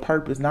is in your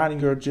purpose, not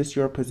in just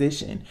your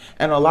position.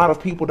 And a lot of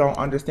people don't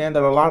understand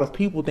that. A lot of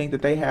people think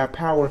that they have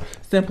power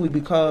simply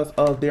because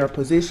of their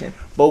position.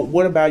 But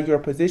what about your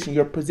position?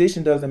 Your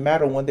position doesn't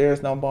matter when there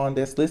is no one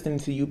that's listening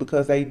to you,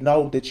 because they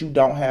know that you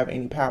don't have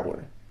any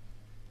power.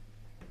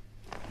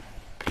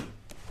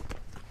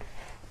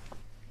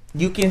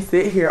 You can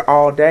sit here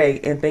all day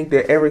and think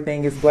that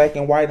everything is black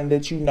and white and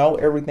that you know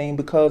everything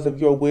because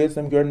of your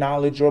wisdom, your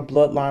knowledge, your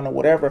bloodline, or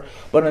whatever.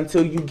 But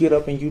until you get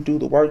up and you do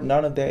the work,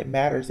 none of that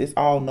matters. It's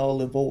all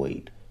null and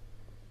void.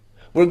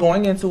 We're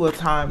going into a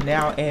time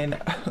now, and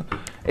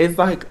it's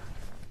like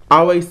I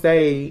always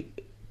say,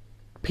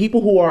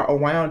 people who are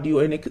around you,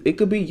 and it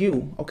could be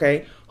you,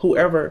 okay,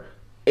 whoever,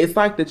 it's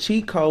like the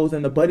cheat codes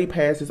and the buddy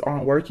passes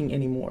aren't working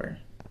anymore.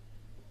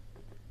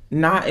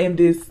 Not in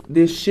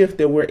this shift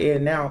that we're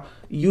in now.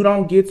 You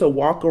don't get to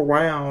walk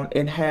around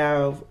and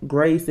have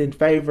grace and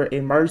favor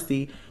and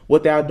mercy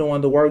without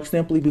doing the work,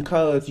 simply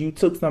because you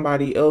took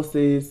somebody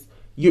else's,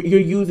 you're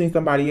using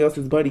somebody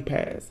else's buddy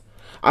pass.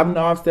 I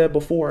know I've said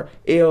before,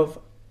 if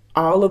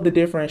all of the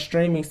different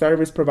streaming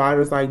service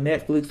providers like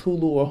Netflix,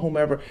 Hulu, or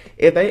whomever,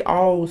 if they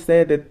all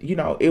said that, you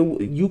know,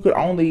 you could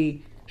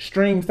only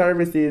stream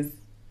services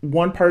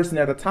one person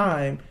at a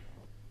time,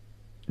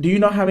 do you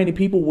know how many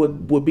people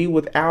would be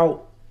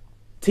without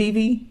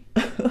TV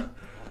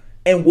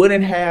and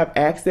wouldn't have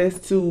access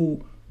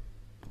to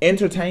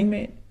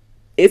entertainment?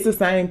 It's the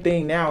same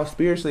thing now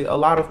spiritually. A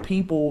lot of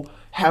people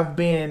have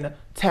been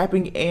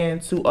tapping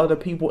into other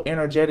people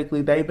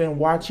energetically. They've been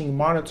watching,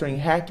 monitoring,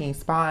 hacking,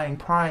 spying,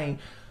 prying,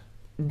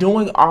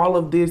 doing all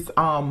of this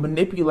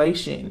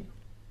manipulation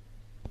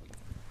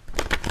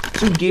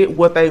to get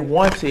what they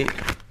wanted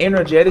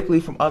energetically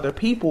from other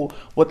people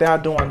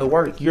without doing the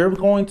work. You're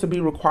going to be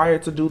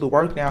required to do the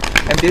work now.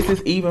 And this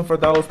is even for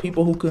those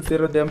people who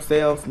consider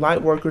themselves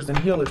light workers and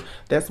healers.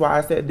 That's why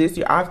I said this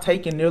year I've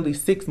taken nearly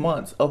 6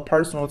 months of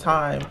personal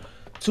time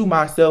to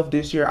myself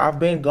this year. I've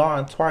been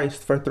gone twice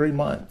for 3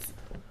 months,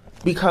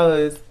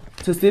 because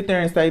to sit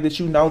there and say that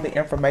you know the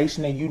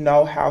information and you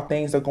know how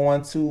things are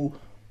going to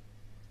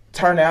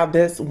turn out,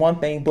 that's one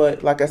thing.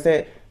 But like I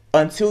said,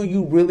 until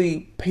you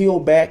really peel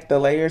back the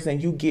layers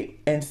and you get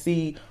and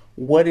see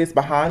what is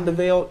behind the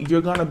veil,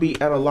 you're going to be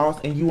at a loss,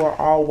 and you are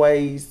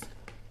always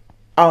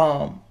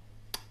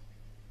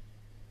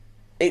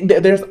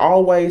there's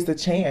always the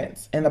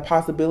chance and the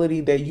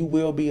possibility that you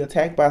will be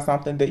attacked by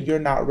something that you're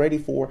not ready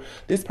for.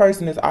 This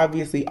person is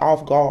obviously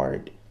off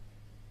guard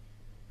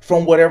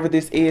from whatever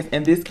this is,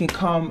 and this can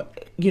come,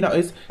 you know,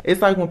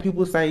 it's like when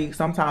people say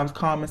sometimes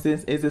common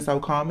sense isn't so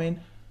common.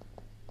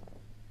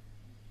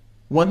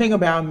 One thing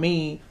about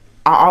me,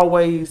 I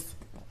always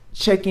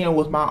check in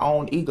with my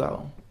own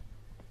ego.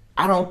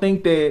 I don't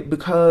think that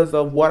because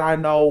of what I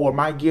know or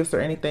my gifts or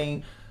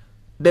anything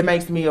that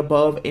makes me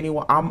above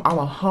anyone. I'm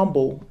a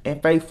humble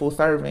and faithful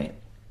servant.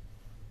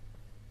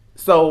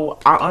 So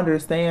I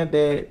understand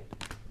that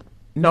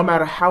no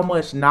matter how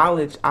much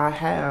knowledge I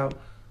have,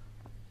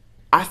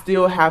 I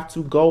still have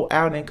to go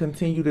out and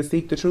continue to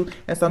seek the truth.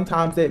 And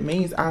sometimes that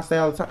means, I say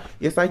all the time,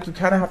 it's like you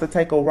kind of have to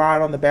take a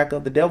ride on the back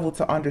of the devil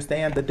to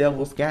understand the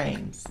devil's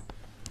games.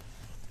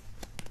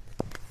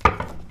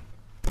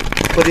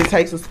 But it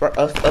takes a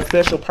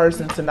special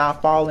person to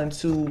not fall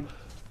into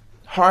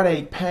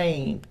heartache,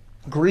 pain,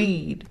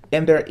 greed,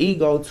 and their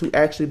ego to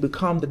actually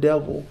become the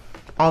devil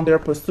on their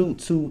pursuit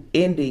to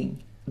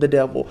ending the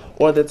devil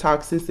or the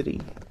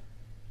toxicity.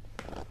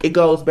 It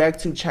goes back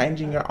to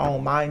changing your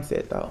own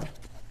mindset, though.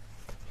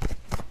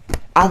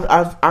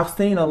 I've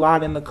seen a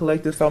lot in the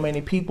collective, so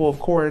many people, of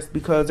course,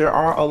 because there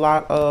are a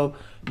lot of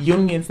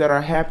unions that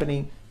are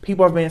happening.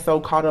 People are being so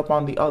caught up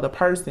on the other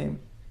person.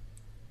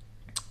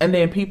 And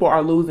then people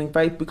are losing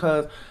faith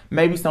because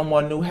maybe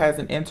someone new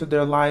hasn't entered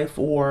their life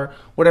or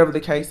whatever the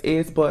case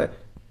is. But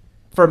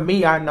for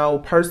me, I know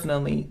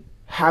personally,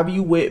 have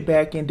you went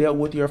back and dealt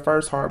with your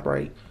first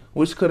heartbreak,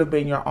 which could have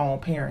been your own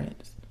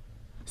parents?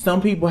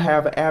 Some people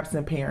have an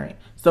absent parent.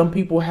 Some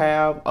people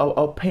have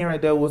a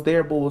parent that was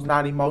there but was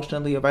not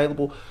emotionally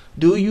available.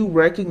 Do you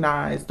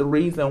recognize the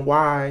reason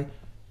why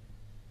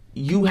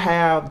you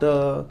have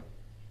the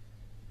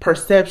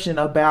perception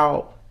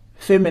about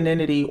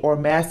femininity or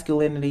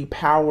masculinity,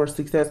 power,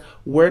 success?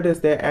 Where does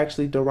that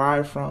actually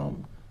derive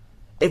from?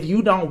 If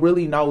you don't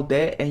really know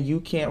that, and you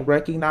can't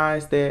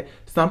recognize that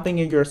something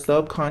in your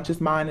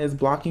subconscious mind is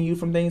blocking you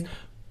from things,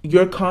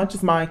 your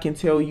conscious mind can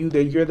tell you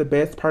that you're the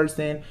best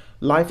person,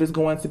 life is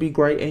going to be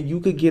great, and you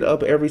could get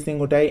up every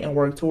single day and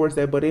work towards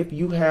that. But if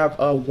you have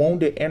a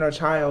wounded inner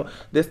child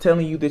that's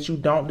telling you that you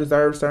don't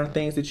deserve certain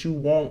things, that you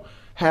won't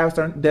have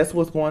certain, that's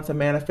what's going to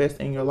manifest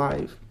in your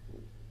life.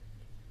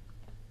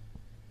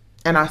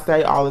 And I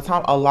say all the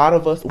time, a lot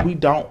of us, we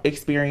don't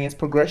experience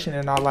progression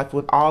in our life.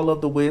 With all of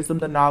the wisdom,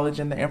 the knowledge,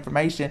 and the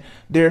information,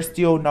 there's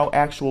still no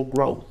actual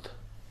growth.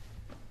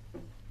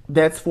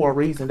 That's for a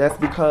reason. That's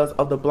because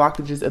of the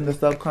blockages in the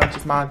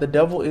subconscious mind. The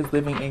devil is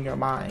living in your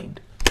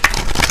mind.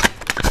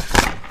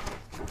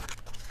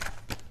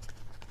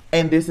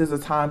 And this is a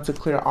time to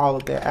clear all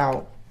of that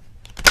out.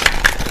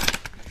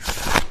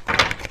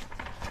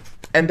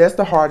 And that's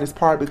the hardest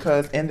part,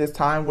 because in this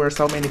time where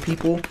so many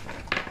people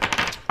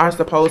are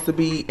supposed to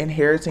be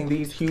inheriting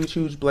these huge,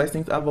 huge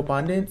blessings of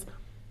abundance,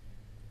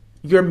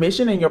 your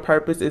mission and your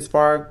purpose is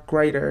far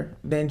greater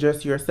than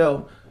just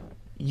yourself.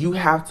 You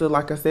have to,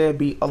 like I said,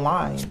 be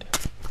aligned.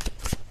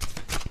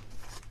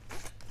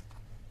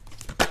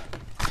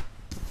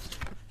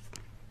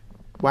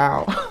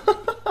 Wow.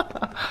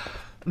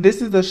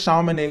 This is a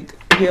shamanic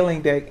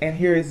healing deck, and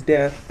here is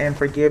death and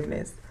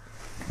forgiveness.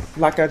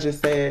 Like I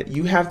just said,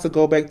 you have to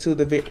go back to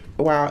the,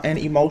 wow, an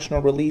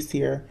emotional release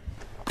here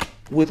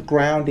with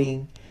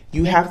grounding.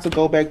 You have to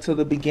go back to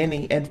the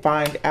beginning and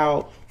find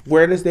out,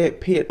 where does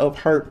that pit of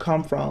hurt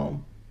come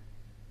from?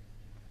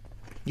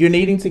 You're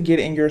needing to get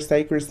in your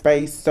sacred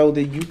space so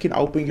that you can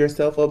open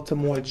yourself up to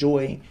more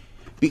joy,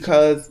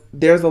 because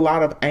there's a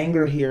lot of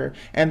anger here,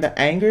 and the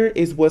anger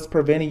is what's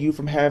preventing you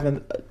from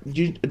having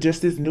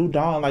just this new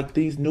dawn, like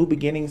these new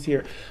beginnings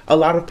here. A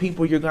lot of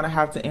people, you're going to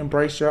have to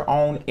embrace your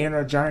own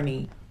inner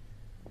journey,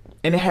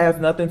 and it has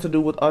nothing to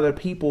do with other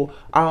people.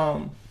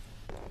 I'm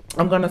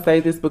going to say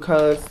this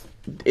because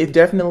it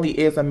definitely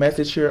is a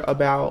message here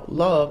about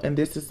love. And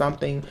this is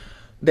something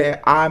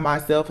that I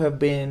myself have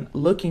been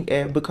looking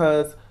at,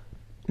 because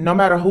no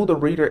matter who the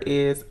reader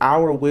is,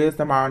 our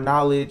wisdom, our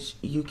knowledge,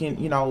 you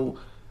can,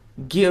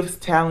 gifts,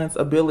 talents,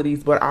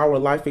 abilities, but our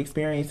life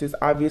experiences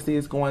obviously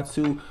is going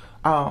to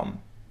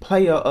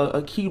play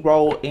a key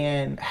role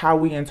in how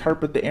we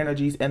interpret the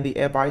energies and the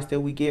advice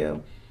that we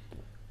give.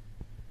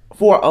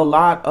 For a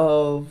lot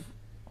of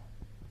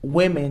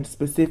women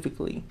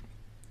specifically,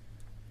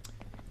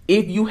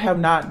 if you have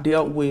not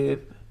dealt with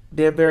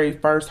their very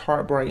first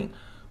heartbreak,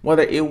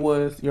 whether it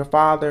was your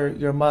father,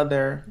 your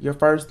mother, your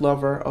first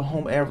lover, or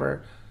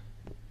whomever,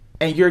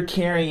 and you're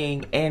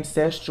carrying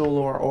ancestral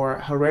or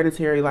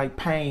hereditary like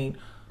pain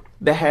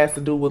that has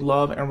to do with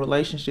love and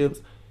relationships,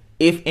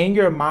 if in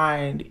your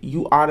mind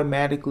you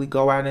automatically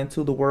go out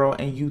into the world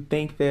and you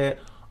think that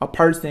a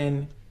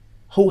person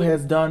who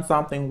has done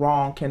something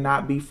wrong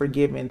cannot be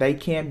forgiven, they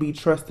can't be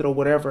trusted or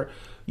whatever,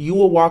 you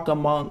will walk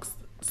amongst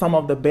some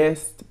of the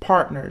best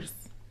partners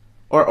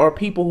or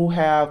people who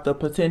have the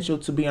potential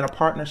to be in a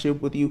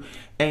partnership with you,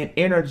 and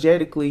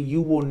energetically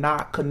you will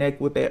not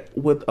connect with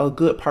a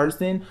good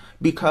person,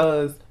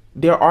 because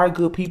there are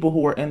good people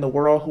who are in the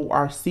world who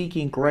are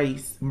seeking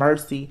grace,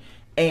 mercy,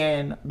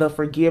 and the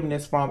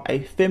forgiveness from a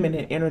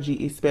feminine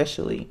energy.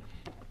 Especially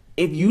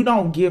if you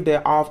don't give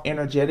that off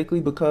energetically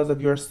because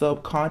of your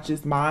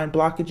subconscious mind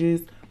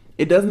blockages,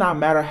 it does not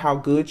matter how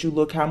good you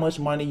look, how much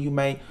money you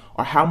make,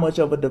 or how much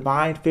of a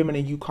divine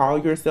feminine you call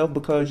yourself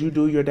because you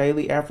do your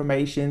daily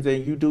affirmations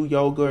and you do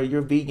yoga or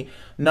you're vegan.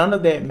 None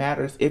of that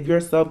matters if your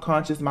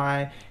subconscious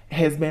mind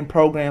has been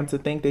programmed to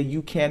think that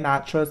you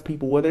cannot trust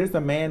people, whether it's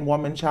a man,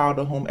 woman, child,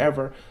 or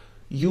whomever.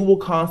 You will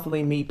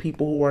constantly meet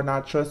people who are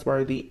not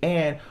trustworthy,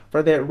 and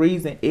for that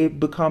reason it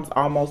becomes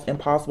almost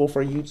impossible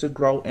for you to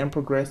grow and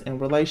progress in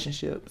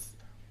relationships.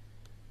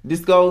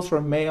 This goes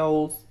for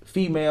males,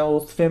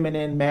 females,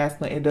 feminine,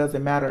 masculine, it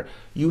doesn't matter.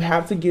 You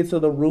have to get to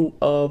the root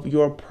of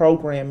your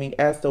programming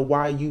as to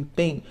why you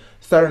think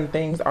certain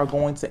things are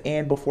going to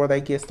end before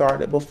they get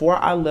started. Before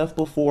I left,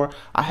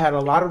 I had a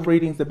lot of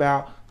readings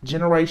about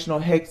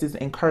generational hexes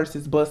and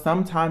curses, but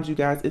sometimes, you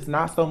guys, it's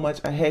not so much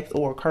a hex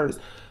or a curse.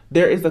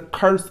 There is a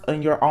curse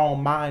in your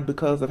own mind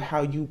because of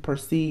how you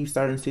perceive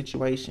certain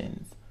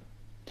situations.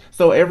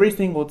 So every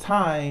single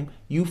time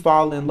you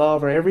fall in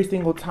love, or every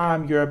single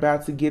time you're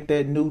about to get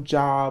that new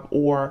job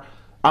or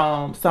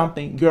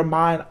something, your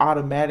mind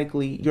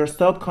automatically, your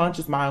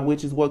subconscious mind,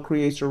 which is what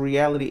creates your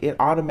reality, it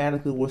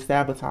automatically will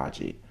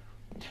sabotage it,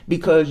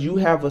 because you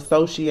have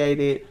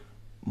associated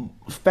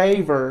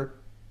favor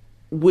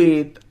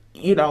with,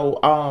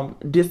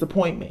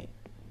 disappointment.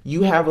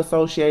 You have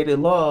associated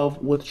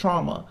love with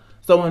trauma.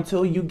 So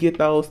until you get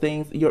those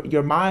things,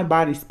 your mind,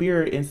 body,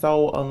 spirit, and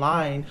soul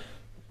aligned,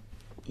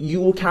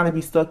 you will kind of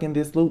be stuck in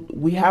this loop.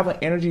 We have an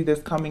energy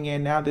that's coming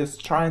in now that's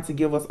trying to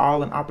give us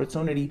all an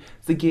opportunity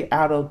to get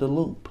out of the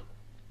loop.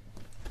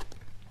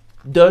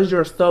 Does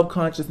your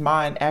subconscious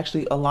mind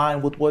actually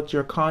align with what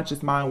your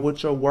conscious mind,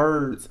 what your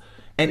words,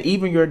 and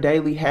even your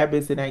daily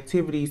habits and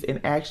activities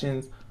and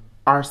actions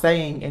are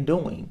saying and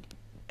doing?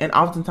 And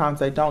oftentimes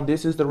they don't.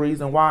 This is the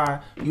reason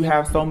why you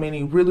have so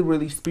many really,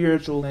 really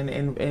spiritual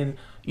and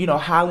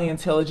highly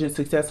intelligent,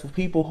 successful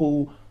people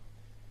who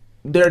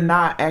they're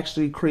not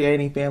actually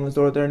creating families,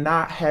 or they're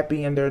not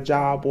happy in their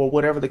job, or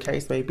whatever the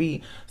case may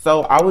be.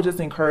 So I would just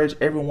encourage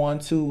everyone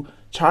to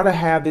try to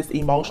have this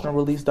emotional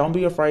release. Don't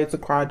be afraid to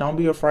cry. Don't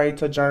be afraid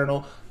to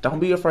journal. Don't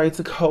be afraid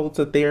to go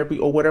to therapy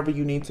or whatever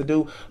you need to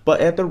do.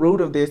 But at the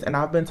root of this, and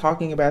I've been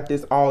talking about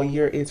this all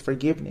year, is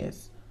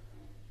forgiveness.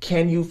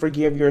 Can you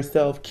forgive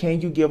yourself? Can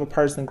you give a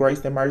person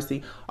grace and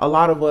mercy? A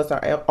lot of us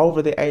are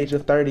over the age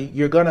of 30.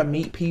 You're going to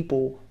meet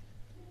people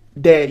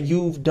that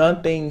you've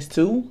done things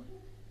to,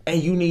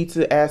 and you need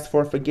to ask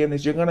for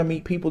forgiveness. You're going to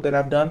meet people that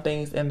have done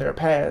things in their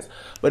past.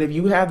 But if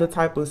you have the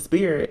type of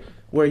spirit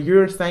where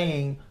you're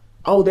saying,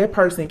 oh, that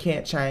person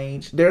can't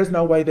change, there's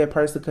no way that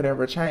person could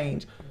ever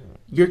change,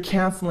 you're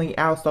canceling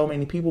out so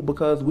many people,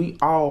 because we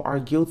all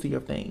are guilty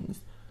of things.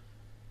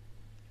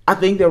 I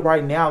think that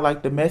right now,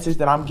 like, the message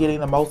that I'm getting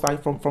the most,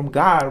 like, from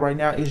God right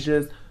now is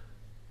just,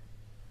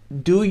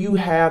 do you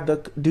have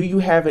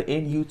it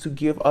in you to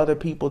give other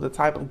people the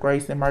type of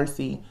grace and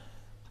mercy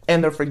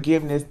and the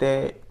forgiveness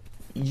that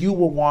you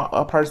will want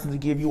a person to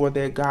give you, or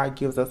that God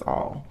gives us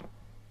all?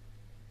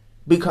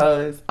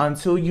 Because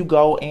until you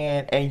go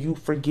in and you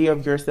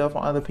forgive yourself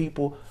and other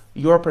people,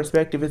 your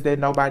perspective is that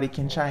nobody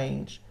can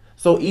change.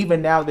 So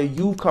even now that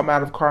you've come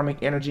out of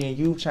karmic energy and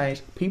you've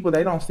changed, people,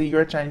 they don't see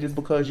your changes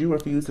because you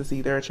refuse to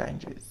see their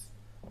changes.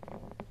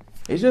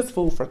 It's just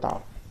food for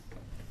thought.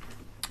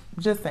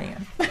 Just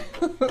saying.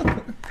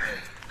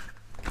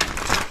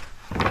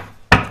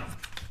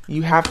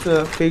 You have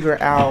to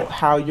figure out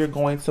how you're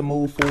going to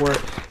move forward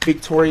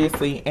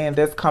victoriously, and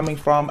that's coming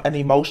from an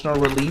emotional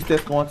release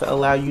that's going to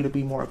allow you to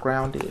be more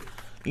grounded.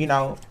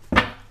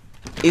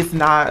 It's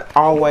not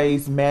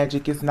always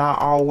magic. It's not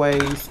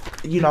always,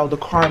 the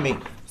karmic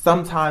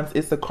Sometimes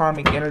it's the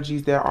karmic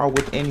energies that are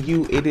within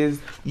you. It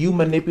is you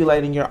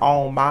manipulating your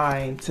own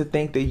mind to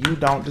think that you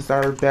don't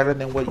deserve better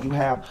than what you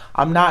have.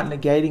 I'm not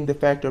negating the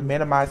fact or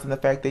minimizing the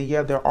fact that,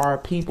 yeah, there are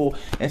people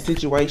and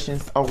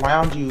situations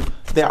around you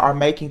that are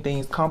making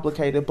things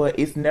complicated, but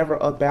it's never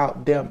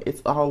about them.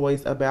 It's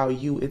always about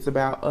you. It's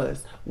about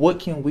us. What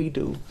can we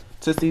do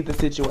to see the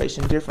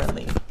situation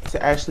differently,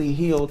 to actually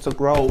heal, to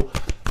grow,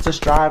 to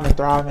strive and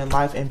thrive in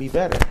life and be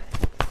better?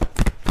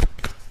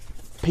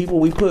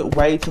 People, we put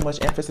way too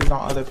much emphasis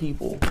on other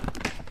people.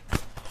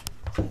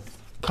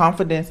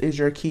 Confidence is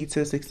your key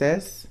to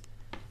success.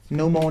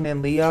 New moon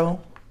in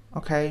Leo,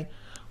 okay?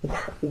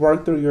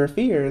 Work through your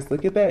fears.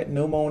 Look at that.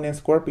 New moon in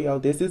Scorpio.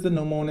 This is the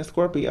new moon in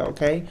Scorpio,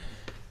 okay?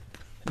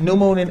 New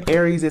moon in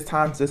Aries, it's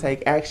time to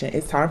take action.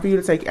 It's time for you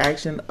to take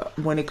action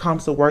when it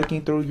comes to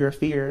working through your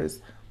fears.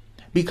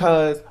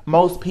 Because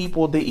most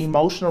people, the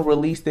emotional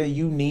release that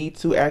you need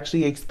to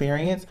actually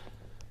experience,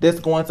 that's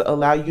going to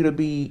allow you to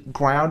be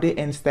grounded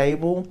and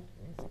stable,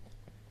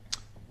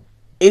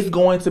 it's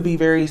going to be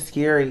very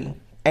scary.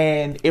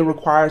 And it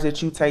requires that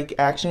you take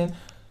action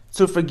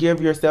to forgive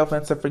yourself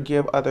and to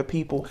forgive other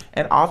people.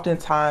 And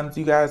oftentimes,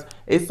 you guys,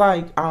 it's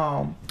like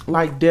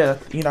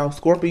death, you know,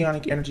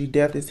 scorpionic energy,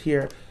 death is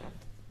here.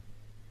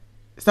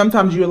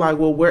 Sometimes you're like,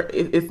 well, where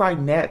it's like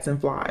gnats and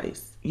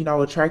flies, you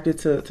know, attracted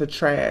to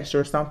trash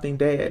or something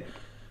dead.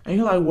 And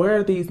you're like, where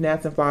are these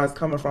gnats and flies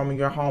coming from in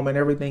your home and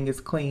everything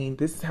is clean?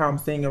 This is how I'm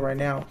seeing it right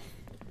now.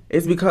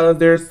 It's because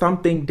there's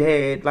something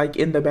dead, like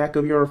in the back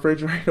of your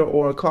refrigerator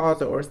or a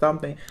closet or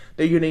something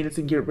that you needed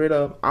to get rid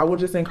of. I would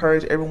just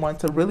encourage everyone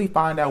to really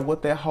find out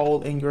what that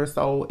hole in your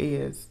soul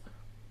is.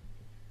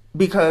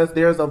 Because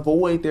there's a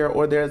void there,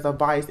 or there's a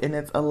vice, and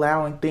it's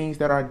allowing things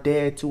that are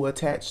dead to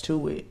attach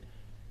to it.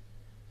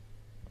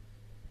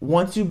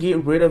 Once you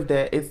get rid of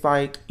that, it's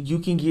like you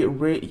can get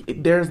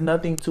rid, there's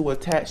nothing to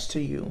attach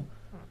to you.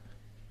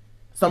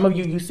 Some of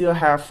you, you still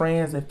have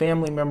friends and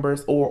family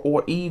members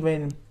or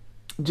even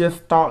just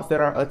thoughts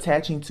that are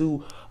attaching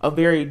to a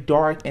very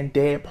dark and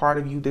dead part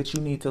of you that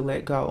you need to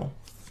let go.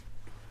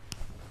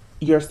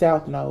 Your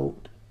South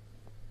Node.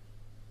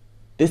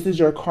 This is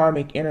your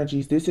karmic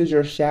energies. This is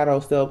your shadow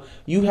self.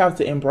 You have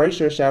to embrace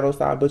your shadow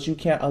side, but you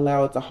can't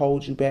allow it to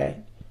hold you back.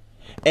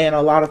 And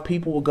a lot of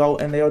people will go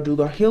and they'll do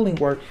the healing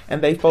work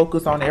and they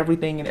focus on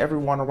everything and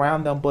everyone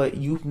around them, but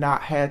you've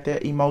not had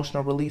that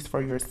emotional release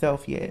for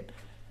yourself yet.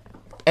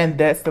 And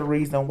that's the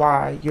reason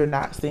why you're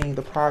not seeing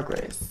the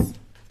progress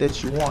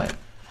that you want.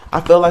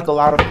 I feel like a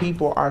lot of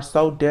people are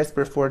so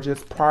desperate for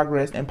just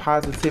progress and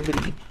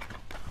positivity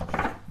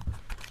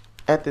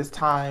at this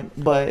time,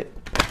 but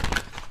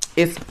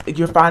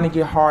you're finding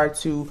it hard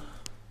to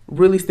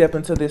really step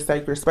into this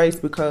sacred space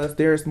because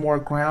there's more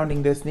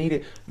grounding that's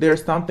needed.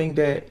 There's something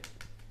that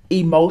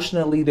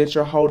emotionally that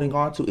you're holding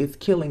on to is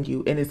killing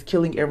you, and it's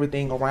killing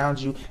everything around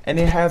you. And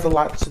it has a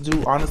lot to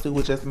do, honestly,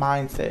 with just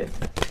mindset.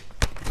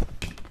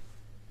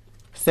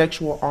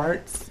 Sexual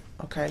arts,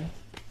 okay?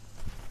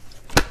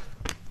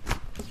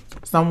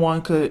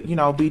 Someone could, you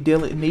know, be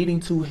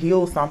needing to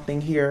heal something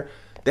here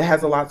that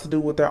has a lot to do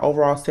with their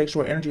overall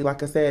sexual energy.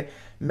 Like I said,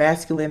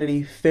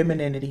 masculinity,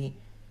 femininity.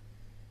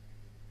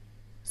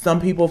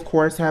 Some people, of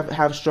course,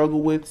 have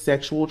struggled with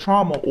sexual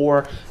trauma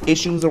or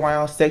issues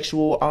around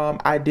sexual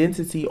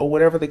identity or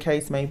whatever the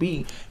case may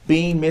be.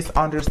 Being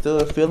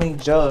misunderstood, feeling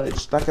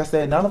judged. Like I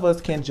said, none of us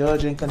can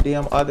judge and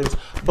condemn others.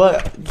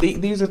 But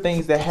these are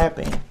things that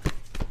happen.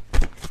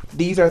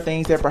 These are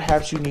things that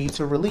perhaps you need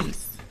to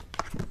release.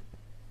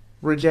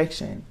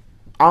 Rejection.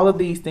 All of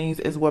these things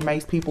is what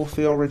makes people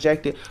feel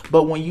rejected.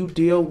 But when you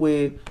deal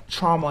with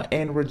trauma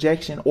and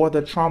rejection, or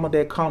the trauma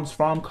that comes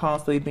from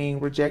constantly being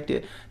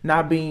rejected,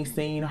 not being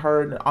seen,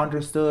 heard,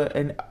 understood,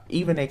 and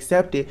even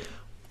accepted,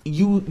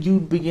 you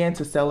begin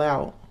to sell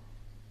out.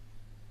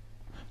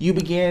 You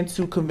begin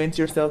to convince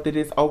yourself that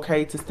it's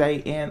okay to stay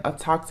in a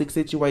toxic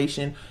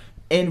situation,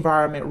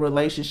 environment,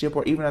 relationship,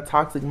 or even a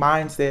toxic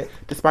mindset,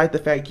 despite the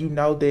fact you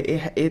know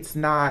that it's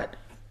not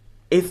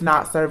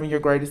serving your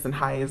greatest and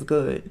highest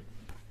good.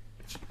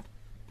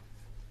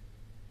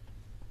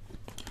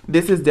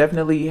 This has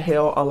definitely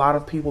held a lot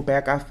of people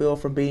back, I feel,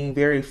 from being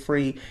very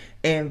free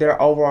in their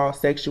overall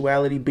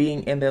sexuality,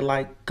 being in their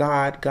like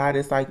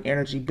goddess-like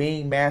energy,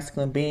 being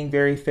masculine, being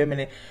very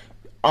feminine,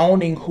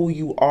 owning who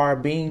you are,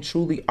 being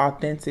truly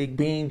authentic,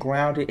 being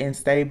grounded and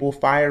stable,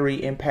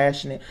 fiery and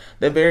passionate.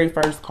 The very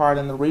first card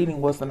in the reading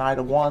was the Knight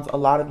of Wands. A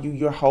lot of you,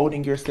 you're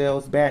holding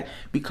yourselves back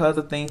because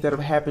of things that have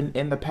happened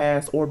in the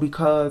past, or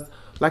because,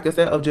 like I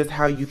said, of just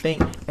how you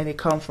think, and it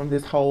comes from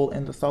this hole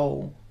in the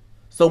soul.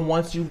 So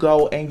once you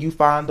go and you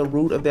find the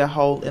root of that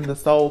hole in the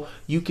soul,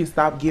 you can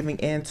stop giving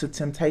in to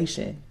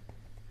temptation.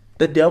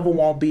 The devil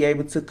won't be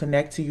able to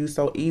connect to you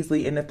so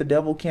easily. And if the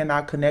devil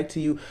cannot connect to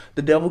you,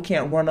 the devil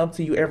can't run up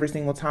to you every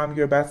single time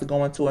you're about to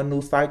go into a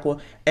new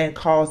cycle and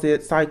cause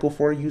that cycle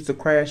for you to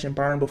crash and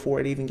burn before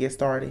it even gets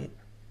started.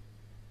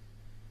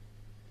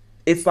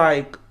 It's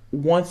like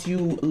once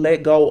you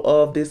let go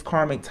of this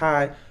karmic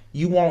tie,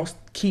 you won't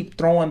keep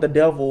throwing the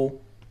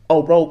devil a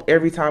rope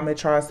every time it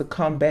tries to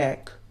come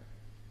back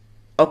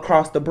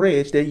across the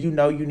bridge that you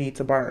know you need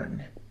to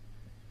burn.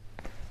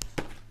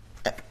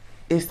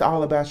 It's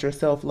all about your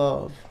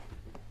self-love.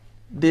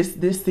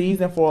 This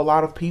season for a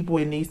lot of people,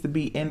 it needs to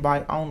be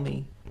invite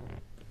only.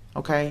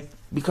 Okay?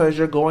 Because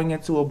you're going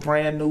into a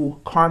brand new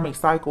karmic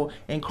cycle,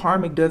 and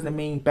karmic doesn't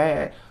mean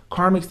bad.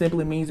 Karmic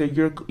simply means that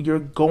you're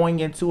going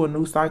into a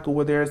new cycle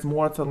where there's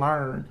more to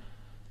learn.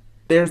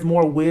 There's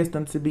more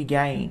wisdom to be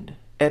gained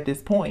at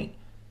this point.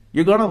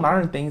 You're going to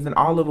learn things, and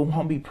all of them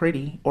won't be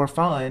pretty or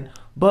fun,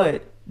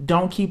 but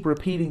don't keep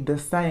repeating the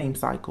same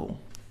cycle.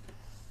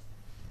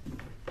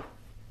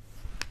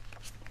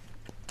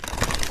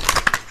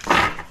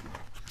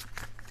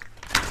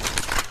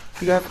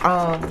 You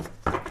guys,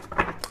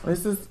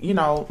 this is, you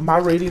know, my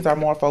readings are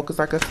more focused,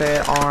 like I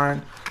said,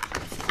 on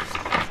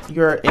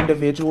your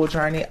individual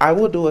journey. I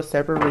will do a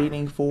separate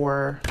reading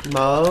for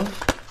love.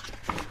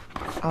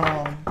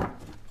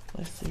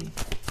 Let's see.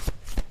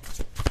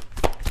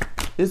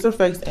 This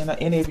affects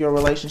any of your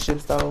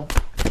relationships, though.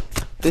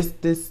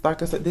 This,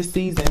 like I said, this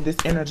season, this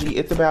energy,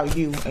 it's about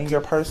you and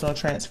your personal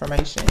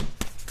transformation.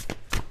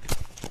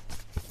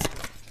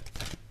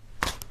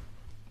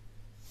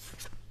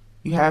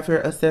 You have here,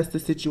 assess the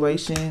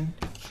situation.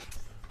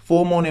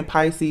 Full moon in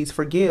Pisces,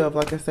 forgive.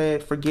 Like I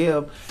said,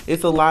 forgive.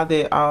 It's a lot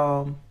that,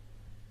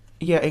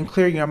 yeah, and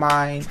clear your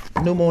mind.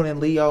 New moon in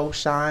Leo,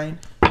 shine.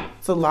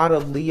 It's a lot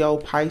of Leo,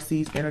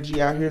 Pisces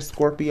energy out here.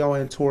 Scorpio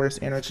and Taurus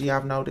energy,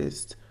 I've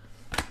noticed.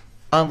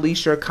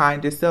 Unleash your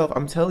kindest self,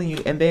 I'm telling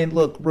you. And then,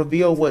 look,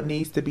 reveal what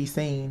needs to be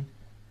seen.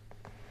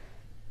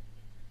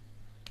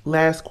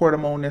 Last quarter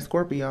moon in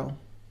Scorpio.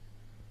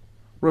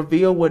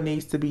 Reveal what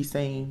needs to be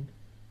seen.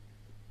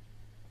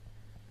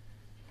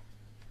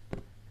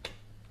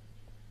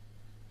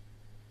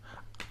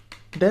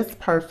 That's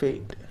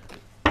perfect.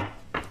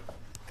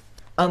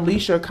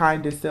 Unleash your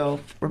kindest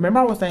self. Remember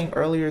I was saying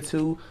earlier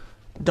too,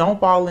 don't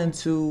fall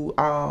into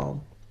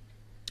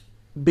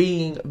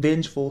being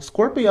vengeful.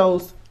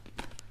 Scorpios,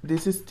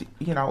 this is,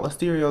 you know, a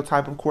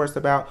stereotype, of course,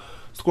 about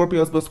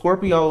Scorpios, but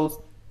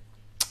Scorpios,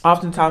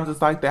 oftentimes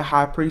it's like that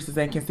high priestess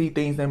and can see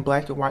things in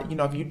black and white. You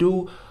know, if you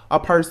do a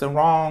person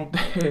wrong,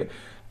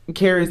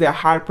 carries that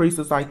high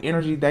priestess like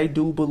energy, they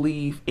do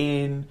believe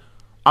in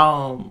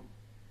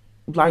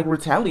like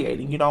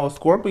retaliating. You know, a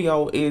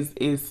Scorpio is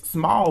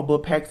small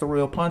but packs a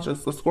real punch. A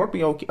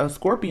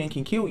scorpion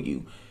can kill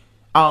you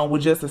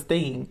with just a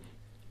sting.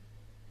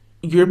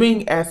 You're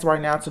being asked right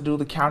now to do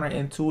the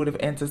counterintuitive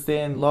and to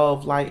send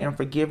love, light, and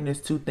forgiveness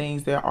to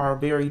things that are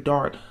very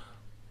dark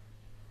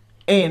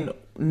and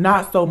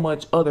not so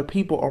much other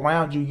people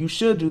around you. You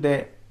should do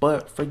that,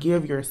 but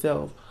forgive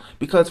yourself,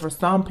 because for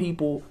some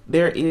people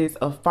there is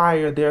a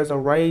fire, there's a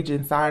rage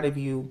inside of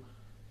you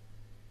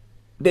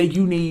that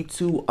you need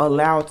to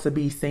allow to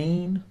be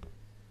seen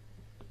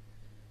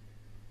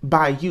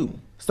by you,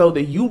 so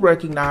that you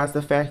recognize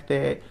the fact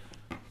that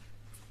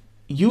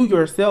you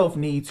yourself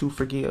need to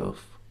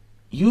forgive.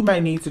 You may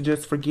need to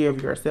just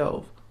forgive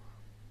yourself.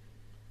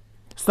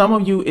 Some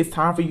of you, it's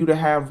time for you to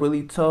have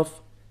really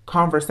tough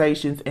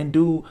conversations and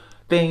do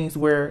things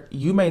where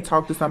you may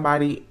talk to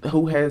somebody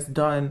who has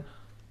done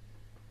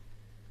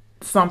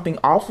something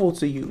awful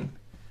to you.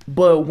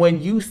 But when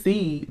you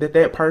see that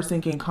that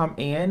person can come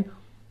in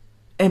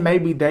and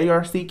maybe they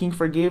are seeking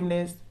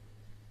forgiveness,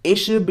 it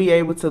should be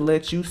able to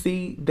let you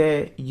see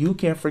that you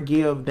can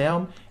forgive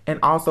them and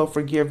also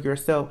forgive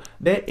yourself.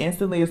 That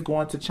instantly is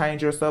going to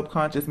change your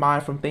subconscious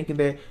mind from thinking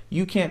that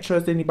you can't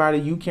trust anybody,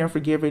 you can't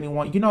forgive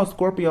anyone. You know,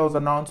 Scorpios are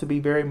known to be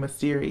very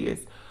mysterious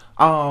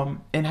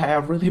and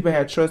have really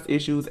bad trust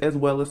issues, as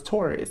well as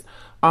Taurus.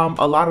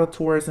 A lot of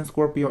Taurus and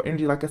Scorpio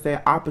energy, like I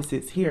said,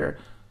 opposites here.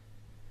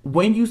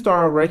 When you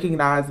start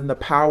recognizing the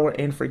power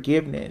in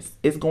forgiveness,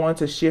 it's going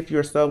to shift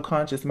your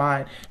subconscious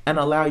mind and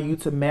allow you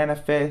to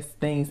manifest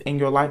things in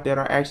your life that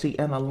are actually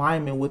in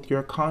alignment with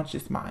your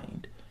conscious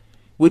mind,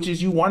 which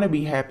is you want to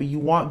be happy, you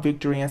want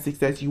victory and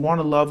success, you want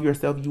to love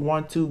yourself, you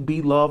want to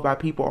be loved by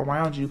people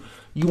around you,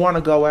 you want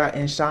to go out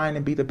and shine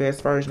and be the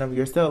best version of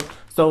yourself.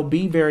 So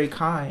be very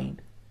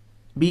kind.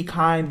 Be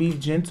kind, be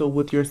gentle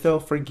with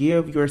yourself,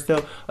 forgive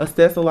yourself,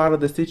 assess a lot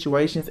of the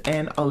situations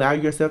and allow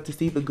yourself to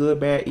see the good,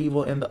 bad,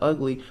 evil, and the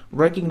ugly.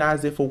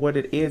 Recognize it for what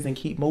it is and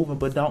keep moving,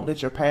 but don't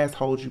let your past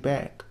hold you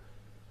back.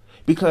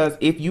 Because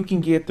if you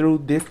can get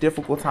through this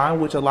difficult time,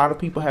 which a lot of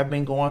people have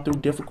been going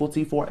through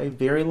difficulty for a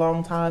very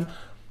long time,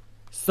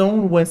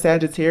 soon when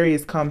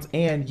Sagittarius comes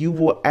in, you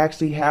will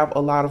actually have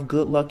a lot of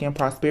good luck and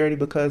prosperity,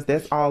 because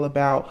that's all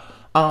about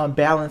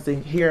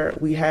balancing. Here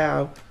we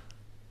have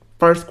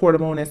first quarter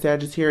moon in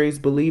Sagittarius,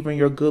 believe in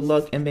your good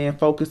luck, and then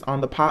focus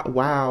on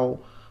the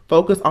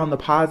focus on the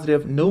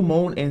positive. New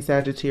moon in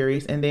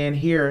Sagittarius, and then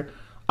here,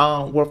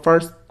 we're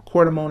first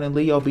quarter moon in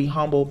Leo, be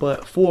humble,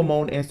 but full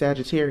moon in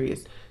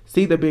Sagittarius.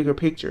 See the bigger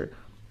picture.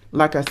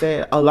 Like I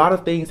said, a lot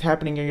of things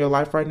happening in your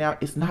life right now.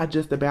 It's not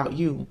just about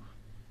you.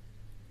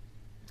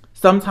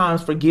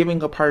 Sometimes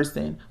forgiving a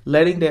person,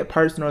 letting that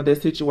person or their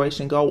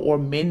situation go, or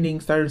mending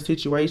certain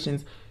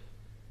situations,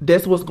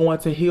 that's what's going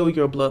to heal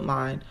your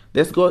bloodline.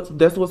 That's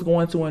what's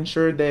going to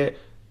ensure that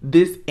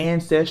this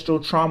ancestral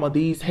trauma,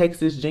 these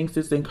hexes,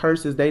 jinxes, and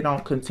curses, they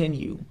don't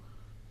continue.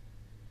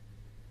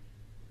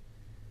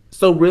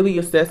 So really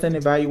assess and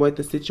evaluate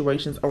the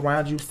situations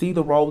around you. See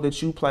the role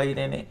that you played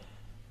in it.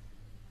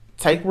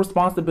 Take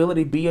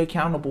responsibility. Be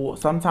accountable.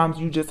 Sometimes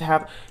you just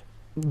have,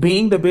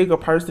 being the bigger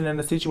person in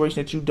a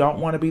situation that you don't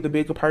want to be the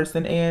bigger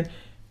person in,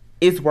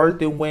 it's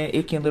worth it when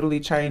it can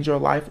literally change your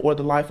life or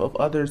the life of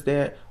others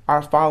that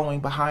are following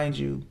behind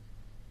you.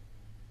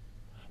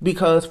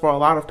 Because for a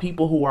lot of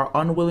people who are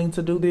unwilling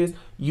to do this,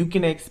 you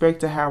can expect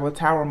to have a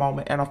tower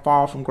moment and a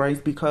fall from grace,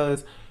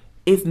 because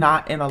it's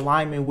not in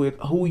alignment with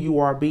who you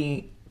are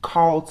being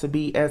called to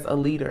be as a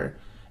leader,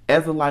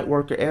 as a light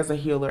worker, as a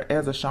healer,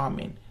 as a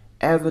shaman,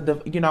 as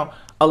a, you know,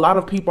 a lot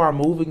of people are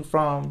moving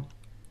from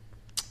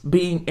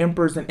being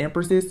emperors and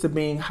empresses to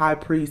being high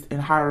priests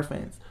and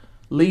hierophants,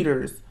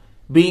 leaders,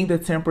 being the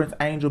temperance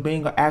angel,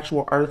 being an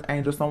actual earth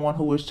angel, someone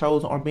who is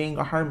chosen, or being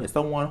a hermit,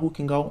 someone who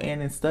can go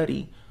in and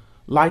study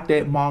like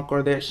that monk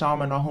or that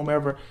shaman or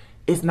whomever.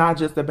 It's not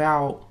just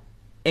about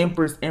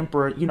empress,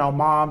 emperor, you know,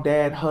 mom,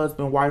 dad,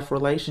 husband, wife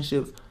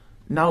relationships.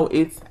 No,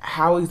 it's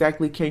how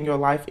exactly can your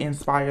life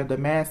inspire the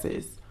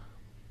masses.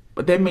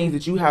 But that means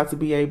that you have to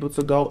be able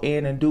to go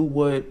in and do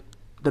what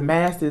the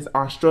masses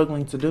are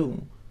struggling to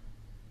do.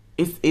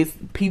 It's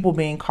people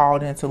being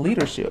called into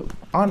leadership,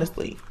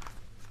 honestly.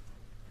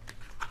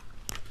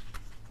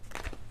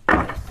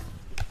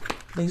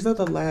 These are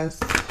the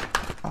last,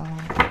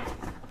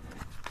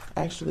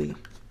 actually,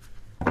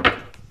 let's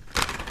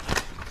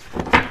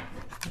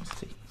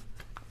see.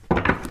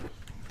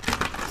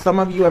 Some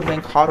of you have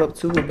been caught up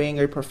too with being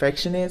a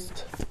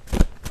perfectionist.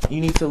 You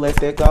need to let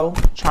that go.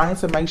 Trying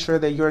to make sure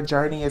that your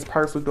journey is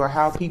perfect, or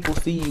how people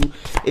see you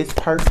is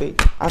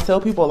perfect. I tell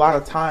people a lot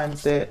of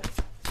times that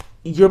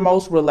you're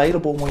most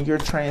relatable when you're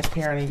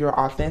transparent and you're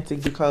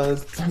authentic,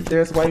 because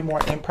there's way more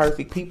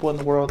imperfect people in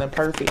the world than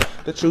perfect.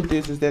 The truth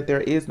is that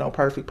there is no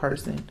perfect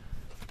person.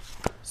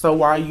 So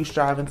why are you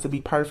striving to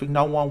be perfect?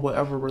 No one will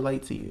ever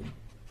relate to you.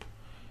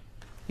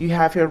 You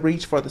have here,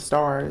 reach for the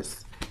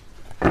stars.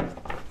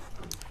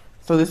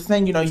 So this is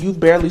saying, you know, you've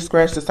barely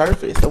scratched the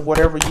surface of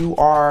whatever you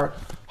are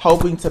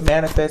hoping to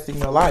manifest in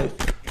your life.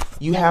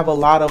 You have a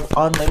lot of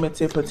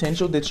unlimited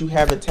potential that you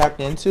haven't tapped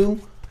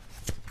into.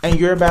 And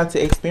you're about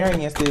to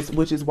experience this,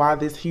 which is why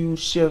this huge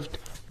shift,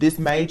 this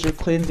major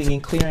cleansing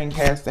and clearing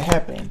has to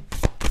happen.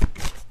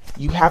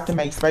 You have to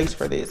make space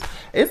for this.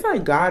 It's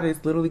like God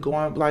is literally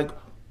going, like,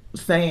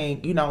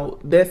 saying, you know,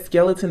 that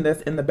skeleton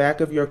that's in the back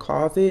of your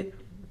closet,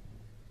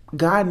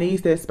 God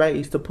needs that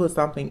space to put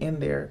something in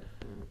there.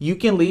 You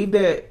can leave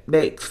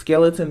that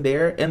skeleton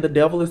there and the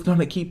devil is going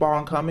to keep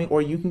on coming,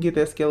 or you can get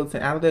that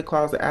skeleton out of that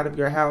closet, out of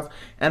your house,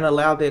 and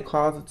allow that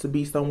closet to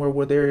be somewhere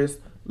where there is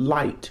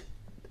light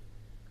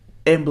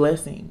and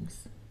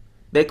blessings.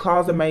 That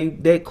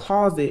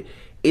closet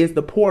is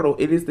the portal.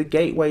 It is the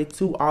gateway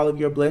to all of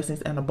your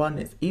blessings and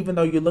abundance. Even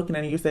though you're looking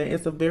at it, you're saying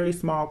it's a very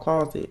small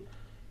closet.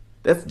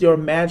 That's your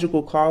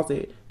magical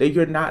closet that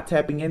you're not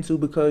tapping into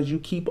because you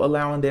keep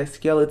allowing that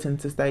skeleton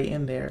to stay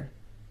in there.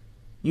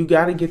 You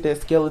got to get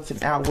that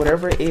skeleton out,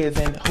 whatever it is.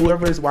 And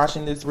whoever is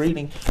watching this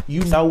reading,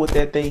 you know what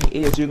that thing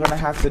is. You're going to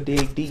have to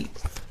dig deep.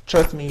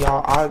 Trust me,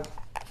 y'all.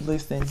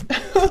 Listen.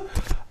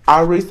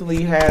 I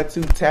recently had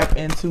to tap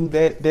into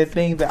that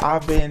thing that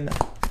I've been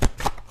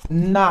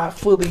not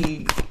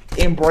fully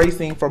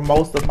embracing for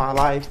most of my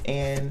life,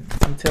 and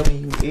I'm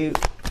telling you,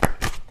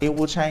 it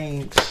will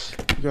change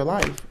your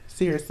life.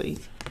 Seriously.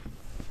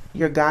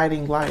 Your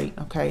guiding light,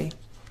 okay?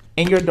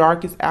 In your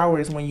darkest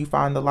hours when you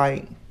find the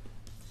light.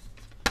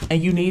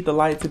 And you need the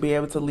light to be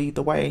able to lead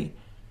the way.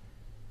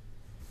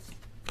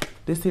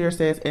 This here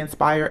says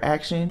inspire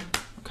action,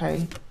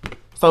 okay?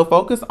 So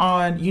focus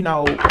on, you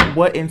know,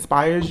 what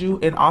inspires you,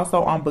 and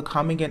also on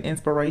becoming an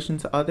inspiration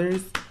to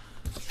others.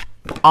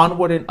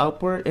 Onward and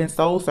upward, and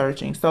soul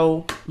searching.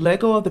 So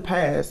let go of the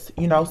past,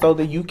 you know, so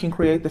that you can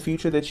create the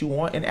future that you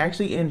want and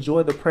actually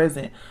enjoy the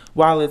present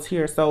while it's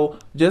here. So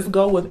just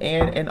go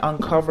within and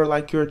uncover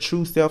like your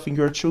true self and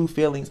your true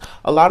feelings.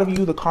 A lot of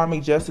you, the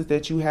karmic justice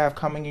that you have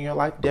coming in your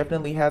life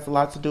definitely has a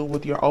lot to do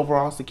with your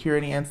overall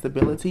security and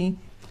stability.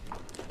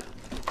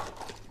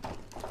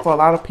 For a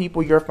lot of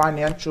people, your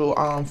financial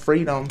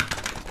freedom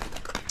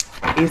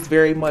is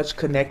very much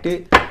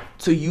connected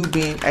to you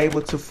being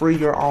able to free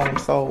your own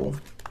soul.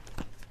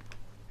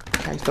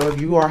 Okay, so if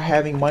you are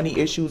having money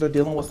issues or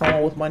dealing with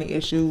someone with money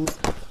issues,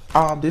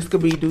 this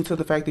could be due to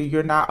the fact that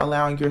you're not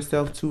allowing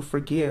yourself to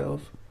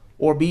forgive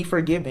or be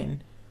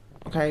forgiven.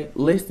 Okay,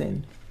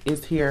 listen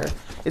is here.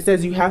 It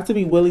says you have to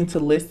be willing to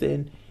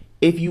listen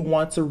if you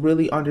want to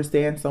really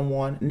understand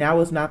someone. Now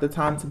is not the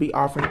time to be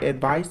offering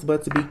advice,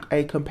 but to be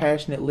a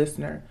compassionate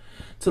listener.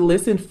 To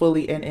listen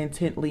fully and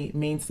intently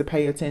means to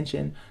pay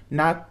attention,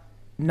 not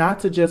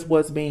to just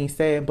what's being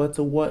said, but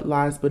to what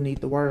lies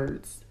beneath the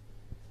words.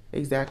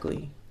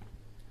 Exactly.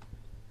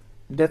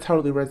 That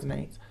totally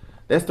resonates.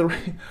 That's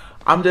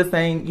I'm just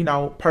saying, you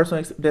know,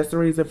 personally, that's the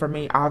reason for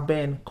me. I've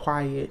been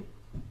quiet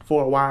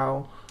for a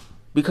while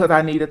because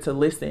I needed to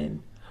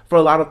listen. For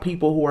a lot of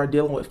people who are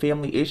dealing with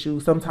family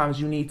issues, sometimes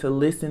you need to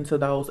listen to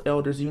those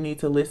elders. You need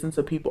to listen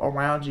to people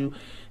around you,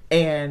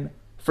 and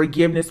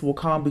forgiveness will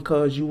come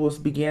because you will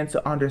begin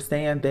to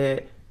understand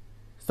that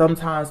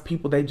sometimes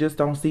people, they just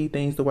don't see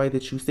things the way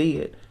that you see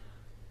it.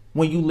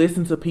 When you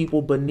listen to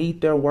people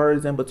beneath their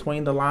words and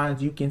between the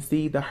lines, you can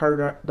see the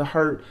hurt,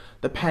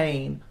 the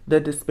pain,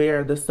 the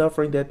despair, the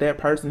suffering that that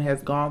person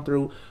has gone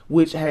through,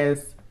 which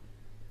has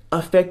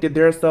affected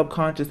their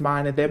subconscious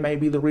mind. And that may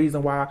be the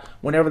reason why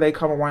whenever they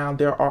come around,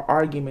 there are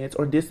arguments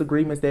or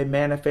disagreements that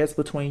manifest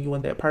between you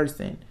and that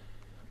person.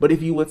 But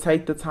if you would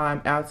take the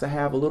time out to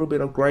have a little bit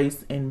of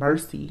grace and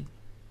mercy,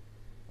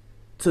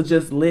 to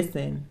just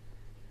listen,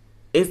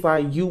 it's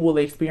like you will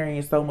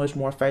experience so much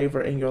more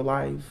favor in your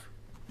life.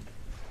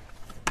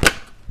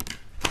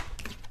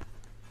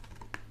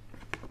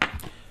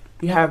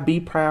 You have be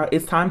proud.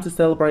 It's time to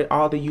celebrate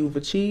all that you've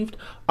achieved,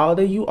 all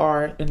that you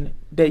are, and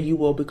that you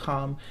will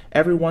become.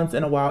 Every once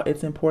in a while,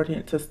 it's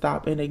important to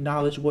stop and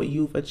acknowledge what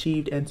you've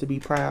achieved and to be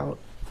proud.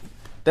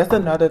 That's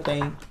another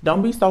thing.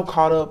 Don't be so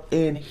caught up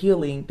in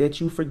healing that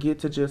you forget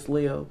to just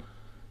live.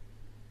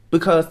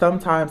 Because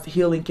sometimes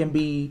healing can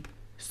be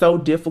so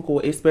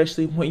difficult,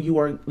 especially when you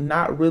are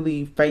not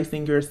really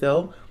facing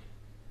yourself,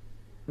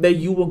 that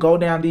you will go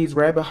down these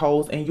rabbit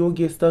holes and you'll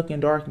get stuck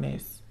in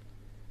darkness.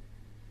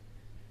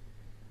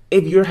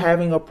 If you're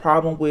having a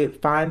problem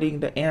with finding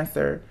the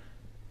answer,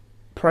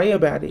 pray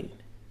about it.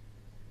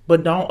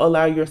 But don't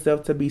allow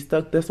yourself to be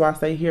stuck. That's why I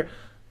say here,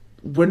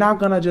 we're not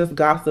going to just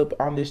gossip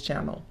on this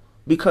channel,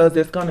 because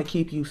it's going to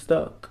keep you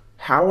stuck.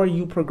 How are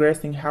you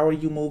progressing? How are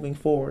you moving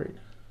forward?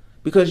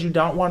 Because you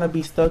don't want to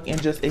be stuck in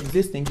just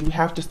existing. You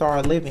have to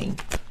start living.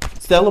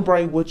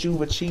 Celebrate what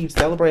you've achieved.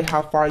 Celebrate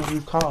how far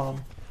you've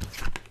come.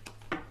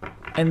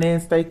 And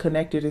then stay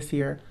connected is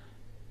here.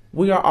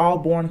 We are all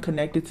born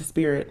connected to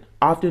spirit,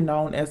 often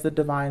known as the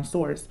divine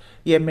source.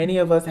 Yet many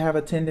of us have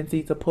a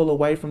tendency to pull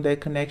away from that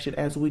connection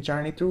as we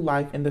journey through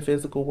life in the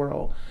physical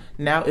world.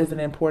 Now is an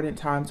important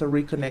time to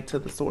reconnect to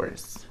the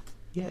source.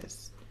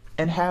 Yes.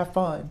 And have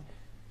fun.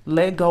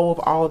 Let go of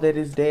all that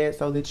is dead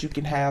so that you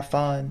can have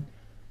fun.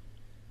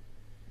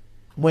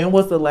 When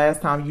was the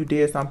last time you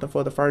did something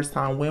for the first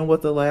time? When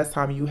was the last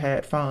time you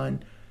had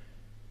fun?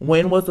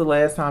 When was the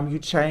last time you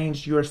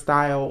changed your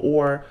style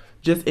or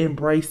just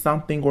embrace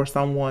something or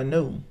someone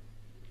new?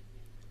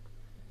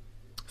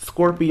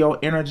 Scorpio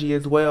energy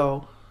as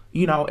well,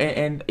 you know,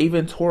 and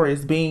even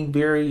Taurus, being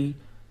very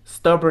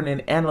stubborn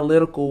and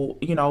analytical,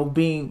 you know,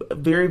 being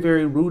very,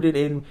 very rooted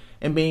in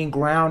and being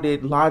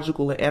grounded,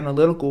 logical and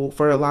analytical.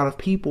 For a lot of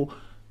people,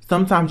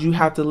 sometimes you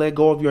have to let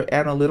go of your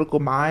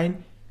analytical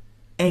mind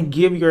and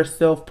give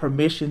yourself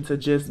permission to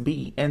just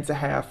be and to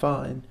have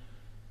fun,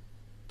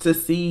 to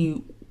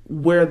see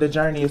where the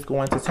journey is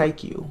going to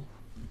take you.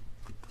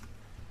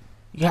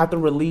 You have to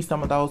release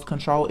some of those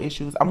control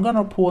issues. I'm going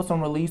to pull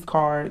some release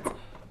cards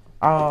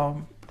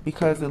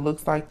because it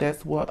looks like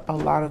that's what a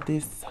lot of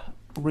this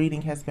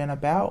reading has been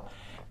about.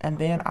 And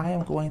then I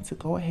am going to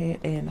go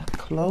ahead and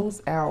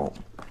close out.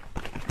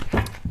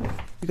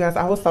 You guys,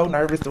 I was so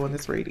nervous doing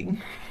this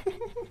reading.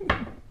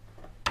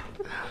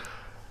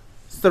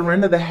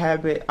 Surrender the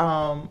habit,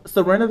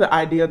 surrender the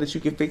idea that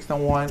you can fix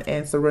someone,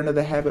 and surrender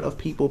the habit of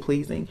people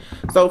pleasing.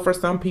 So for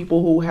some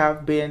people who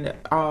have been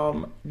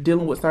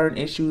dealing with certain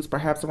issues,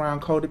 perhaps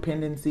around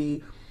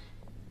codependency,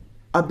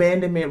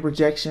 abandonment,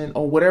 rejection,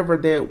 or whatever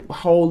that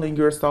hole in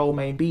your soul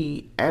may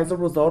be, as a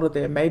result of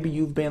that, maybe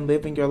you've been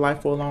living your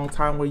life for a long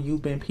time where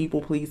you've been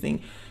people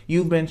pleasing.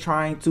 You've been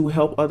trying to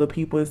help other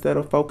people instead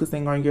of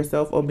focusing on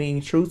yourself or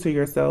being true to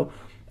yourself.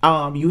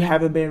 You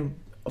haven't been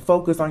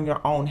focus on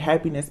your own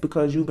happiness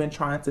because you've been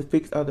trying to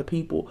fix other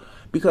people.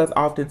 Because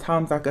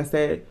oftentimes, like I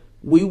said,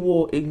 we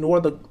will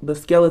ignore the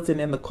skeleton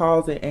in the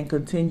closet and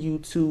continue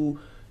to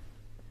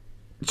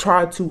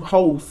try to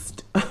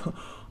host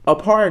a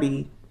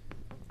party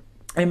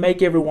and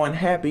make everyone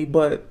happy,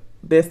 but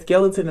that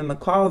skeleton in the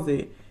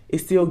closet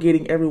is still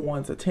getting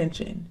everyone's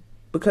attention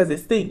because it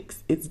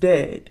stinks, it's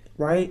dead,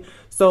 right?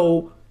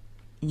 So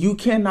you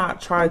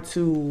cannot try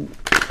to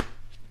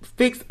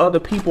fix other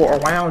people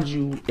around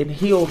you and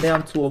heal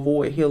them to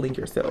avoid healing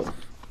yourself.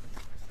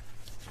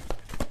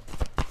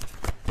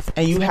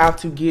 And you have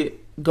to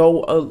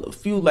go a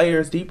few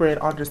layers deeper and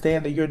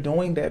understand that you're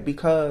doing that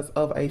because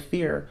of a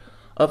fear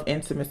of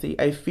intimacy,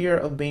 a fear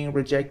of being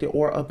rejected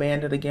or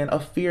abandoned again, a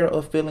fear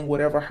of feeling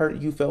whatever hurt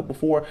you felt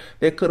before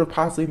that could have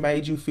possibly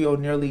made you feel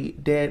nearly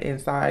dead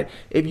inside.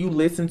 If you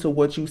listen to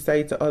what you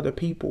say to other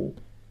people,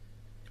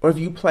 or if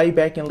you play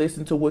back and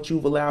listen to what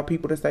you've allowed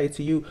people to say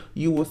to you,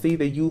 you will see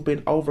that you've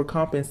been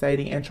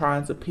overcompensating and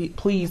trying to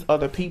please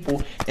other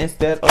people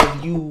instead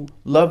of you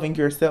loving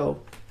yourself,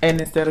 and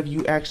instead of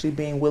you actually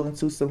being willing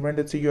to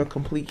surrender to your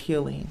complete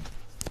healing.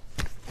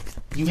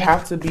 You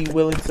have to be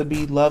willing to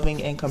be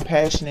loving and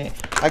compassionate,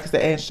 like I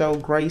said, and show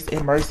grace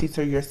and mercy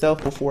to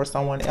yourself before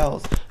someone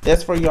else.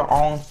 That's for your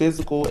own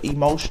physical,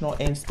 emotional,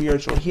 and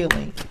spiritual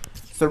healing.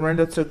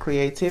 Surrender to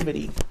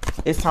creativity.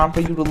 It's time for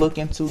you to look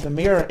into the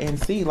mirror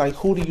and see, like,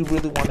 who do you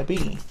really want to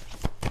be?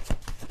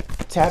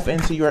 tap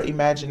into your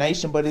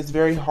imagination, but it's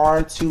very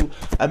hard to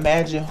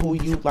imagine who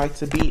you'd like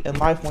to be in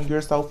life when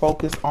you're so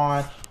focused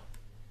on,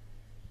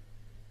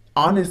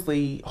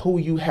 honestly, who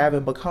you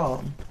haven't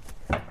become,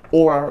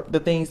 or the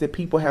things that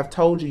people have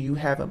told you you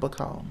haven't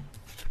become.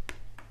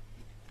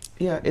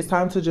 Yeah, it's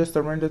time to just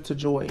surrender to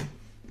joy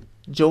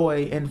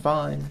and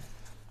fun.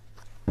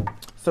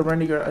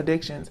 Surrender your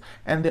addictions.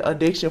 And the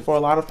addiction for a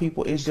lot of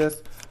people is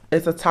just,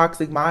 it's a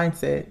toxic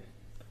mindset.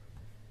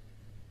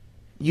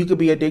 You could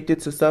be addicted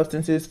to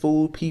substances,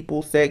 food,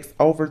 people, sex,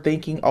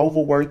 overthinking,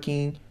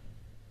 overworking.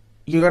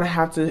 You're going to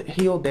have to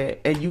heal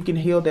that. And you can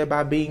heal that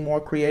by being more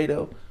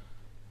creative.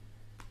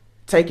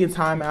 Taking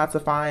time out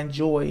to find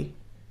joy.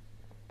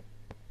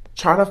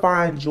 Try to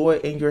find joy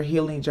in your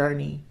healing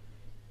journey.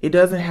 It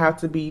doesn't have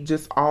to be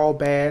just all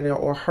bad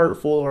or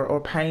hurtful or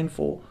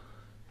painful.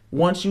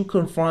 Once you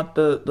confront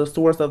the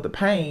source of the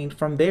pain,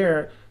 from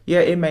there, yeah,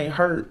 it may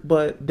hurt,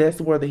 but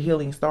that's where the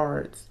healing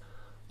starts.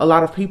 A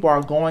lot of people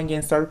are going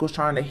in circles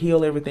trying to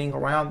heal everything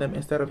around them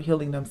instead of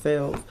healing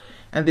themselves.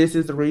 And this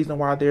is the reason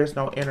why there's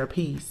no inner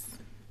peace.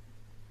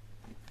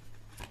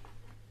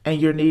 And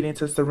you're needing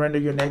to surrender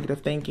your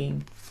negative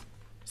thinking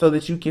so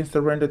that you can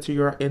surrender to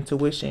your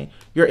intuition.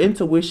 Your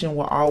intuition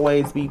will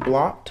always be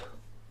blocked,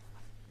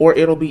 or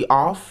it'll be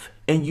off,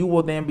 and you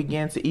will then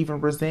begin to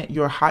even resent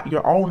your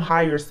own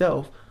higher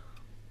self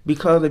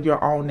because of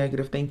your own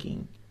negative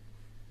thinking.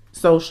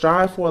 So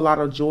strive for a lot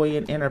of joy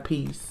and inner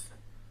peace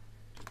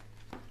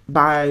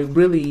by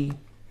really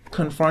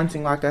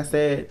confronting, like I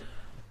said,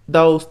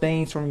 those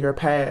things from your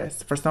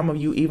past. For some of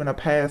you, even a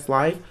past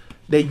life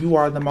that you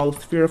are the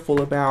most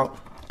fearful about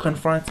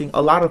confronting.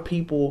 A lot of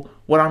people,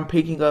 what I'm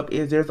picking up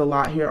is there's a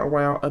lot here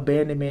around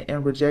abandonment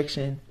and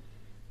rejection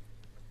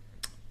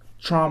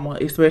trauma,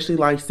 especially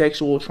like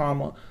sexual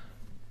trauma.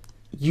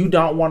 You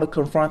don't want to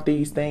confront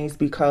these things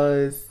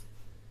because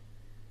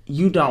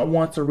you don't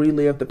want to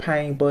relive the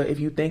pain. But if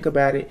you think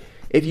about it,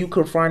 if you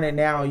confront it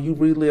now, you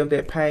relive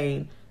that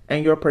pain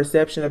and your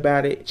perception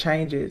about it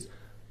changes.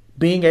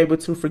 Being able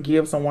to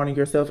forgive someone and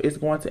yourself is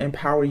going to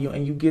empower you,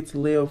 and you get to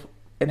live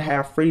and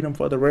have freedom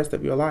for the rest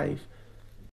of your life.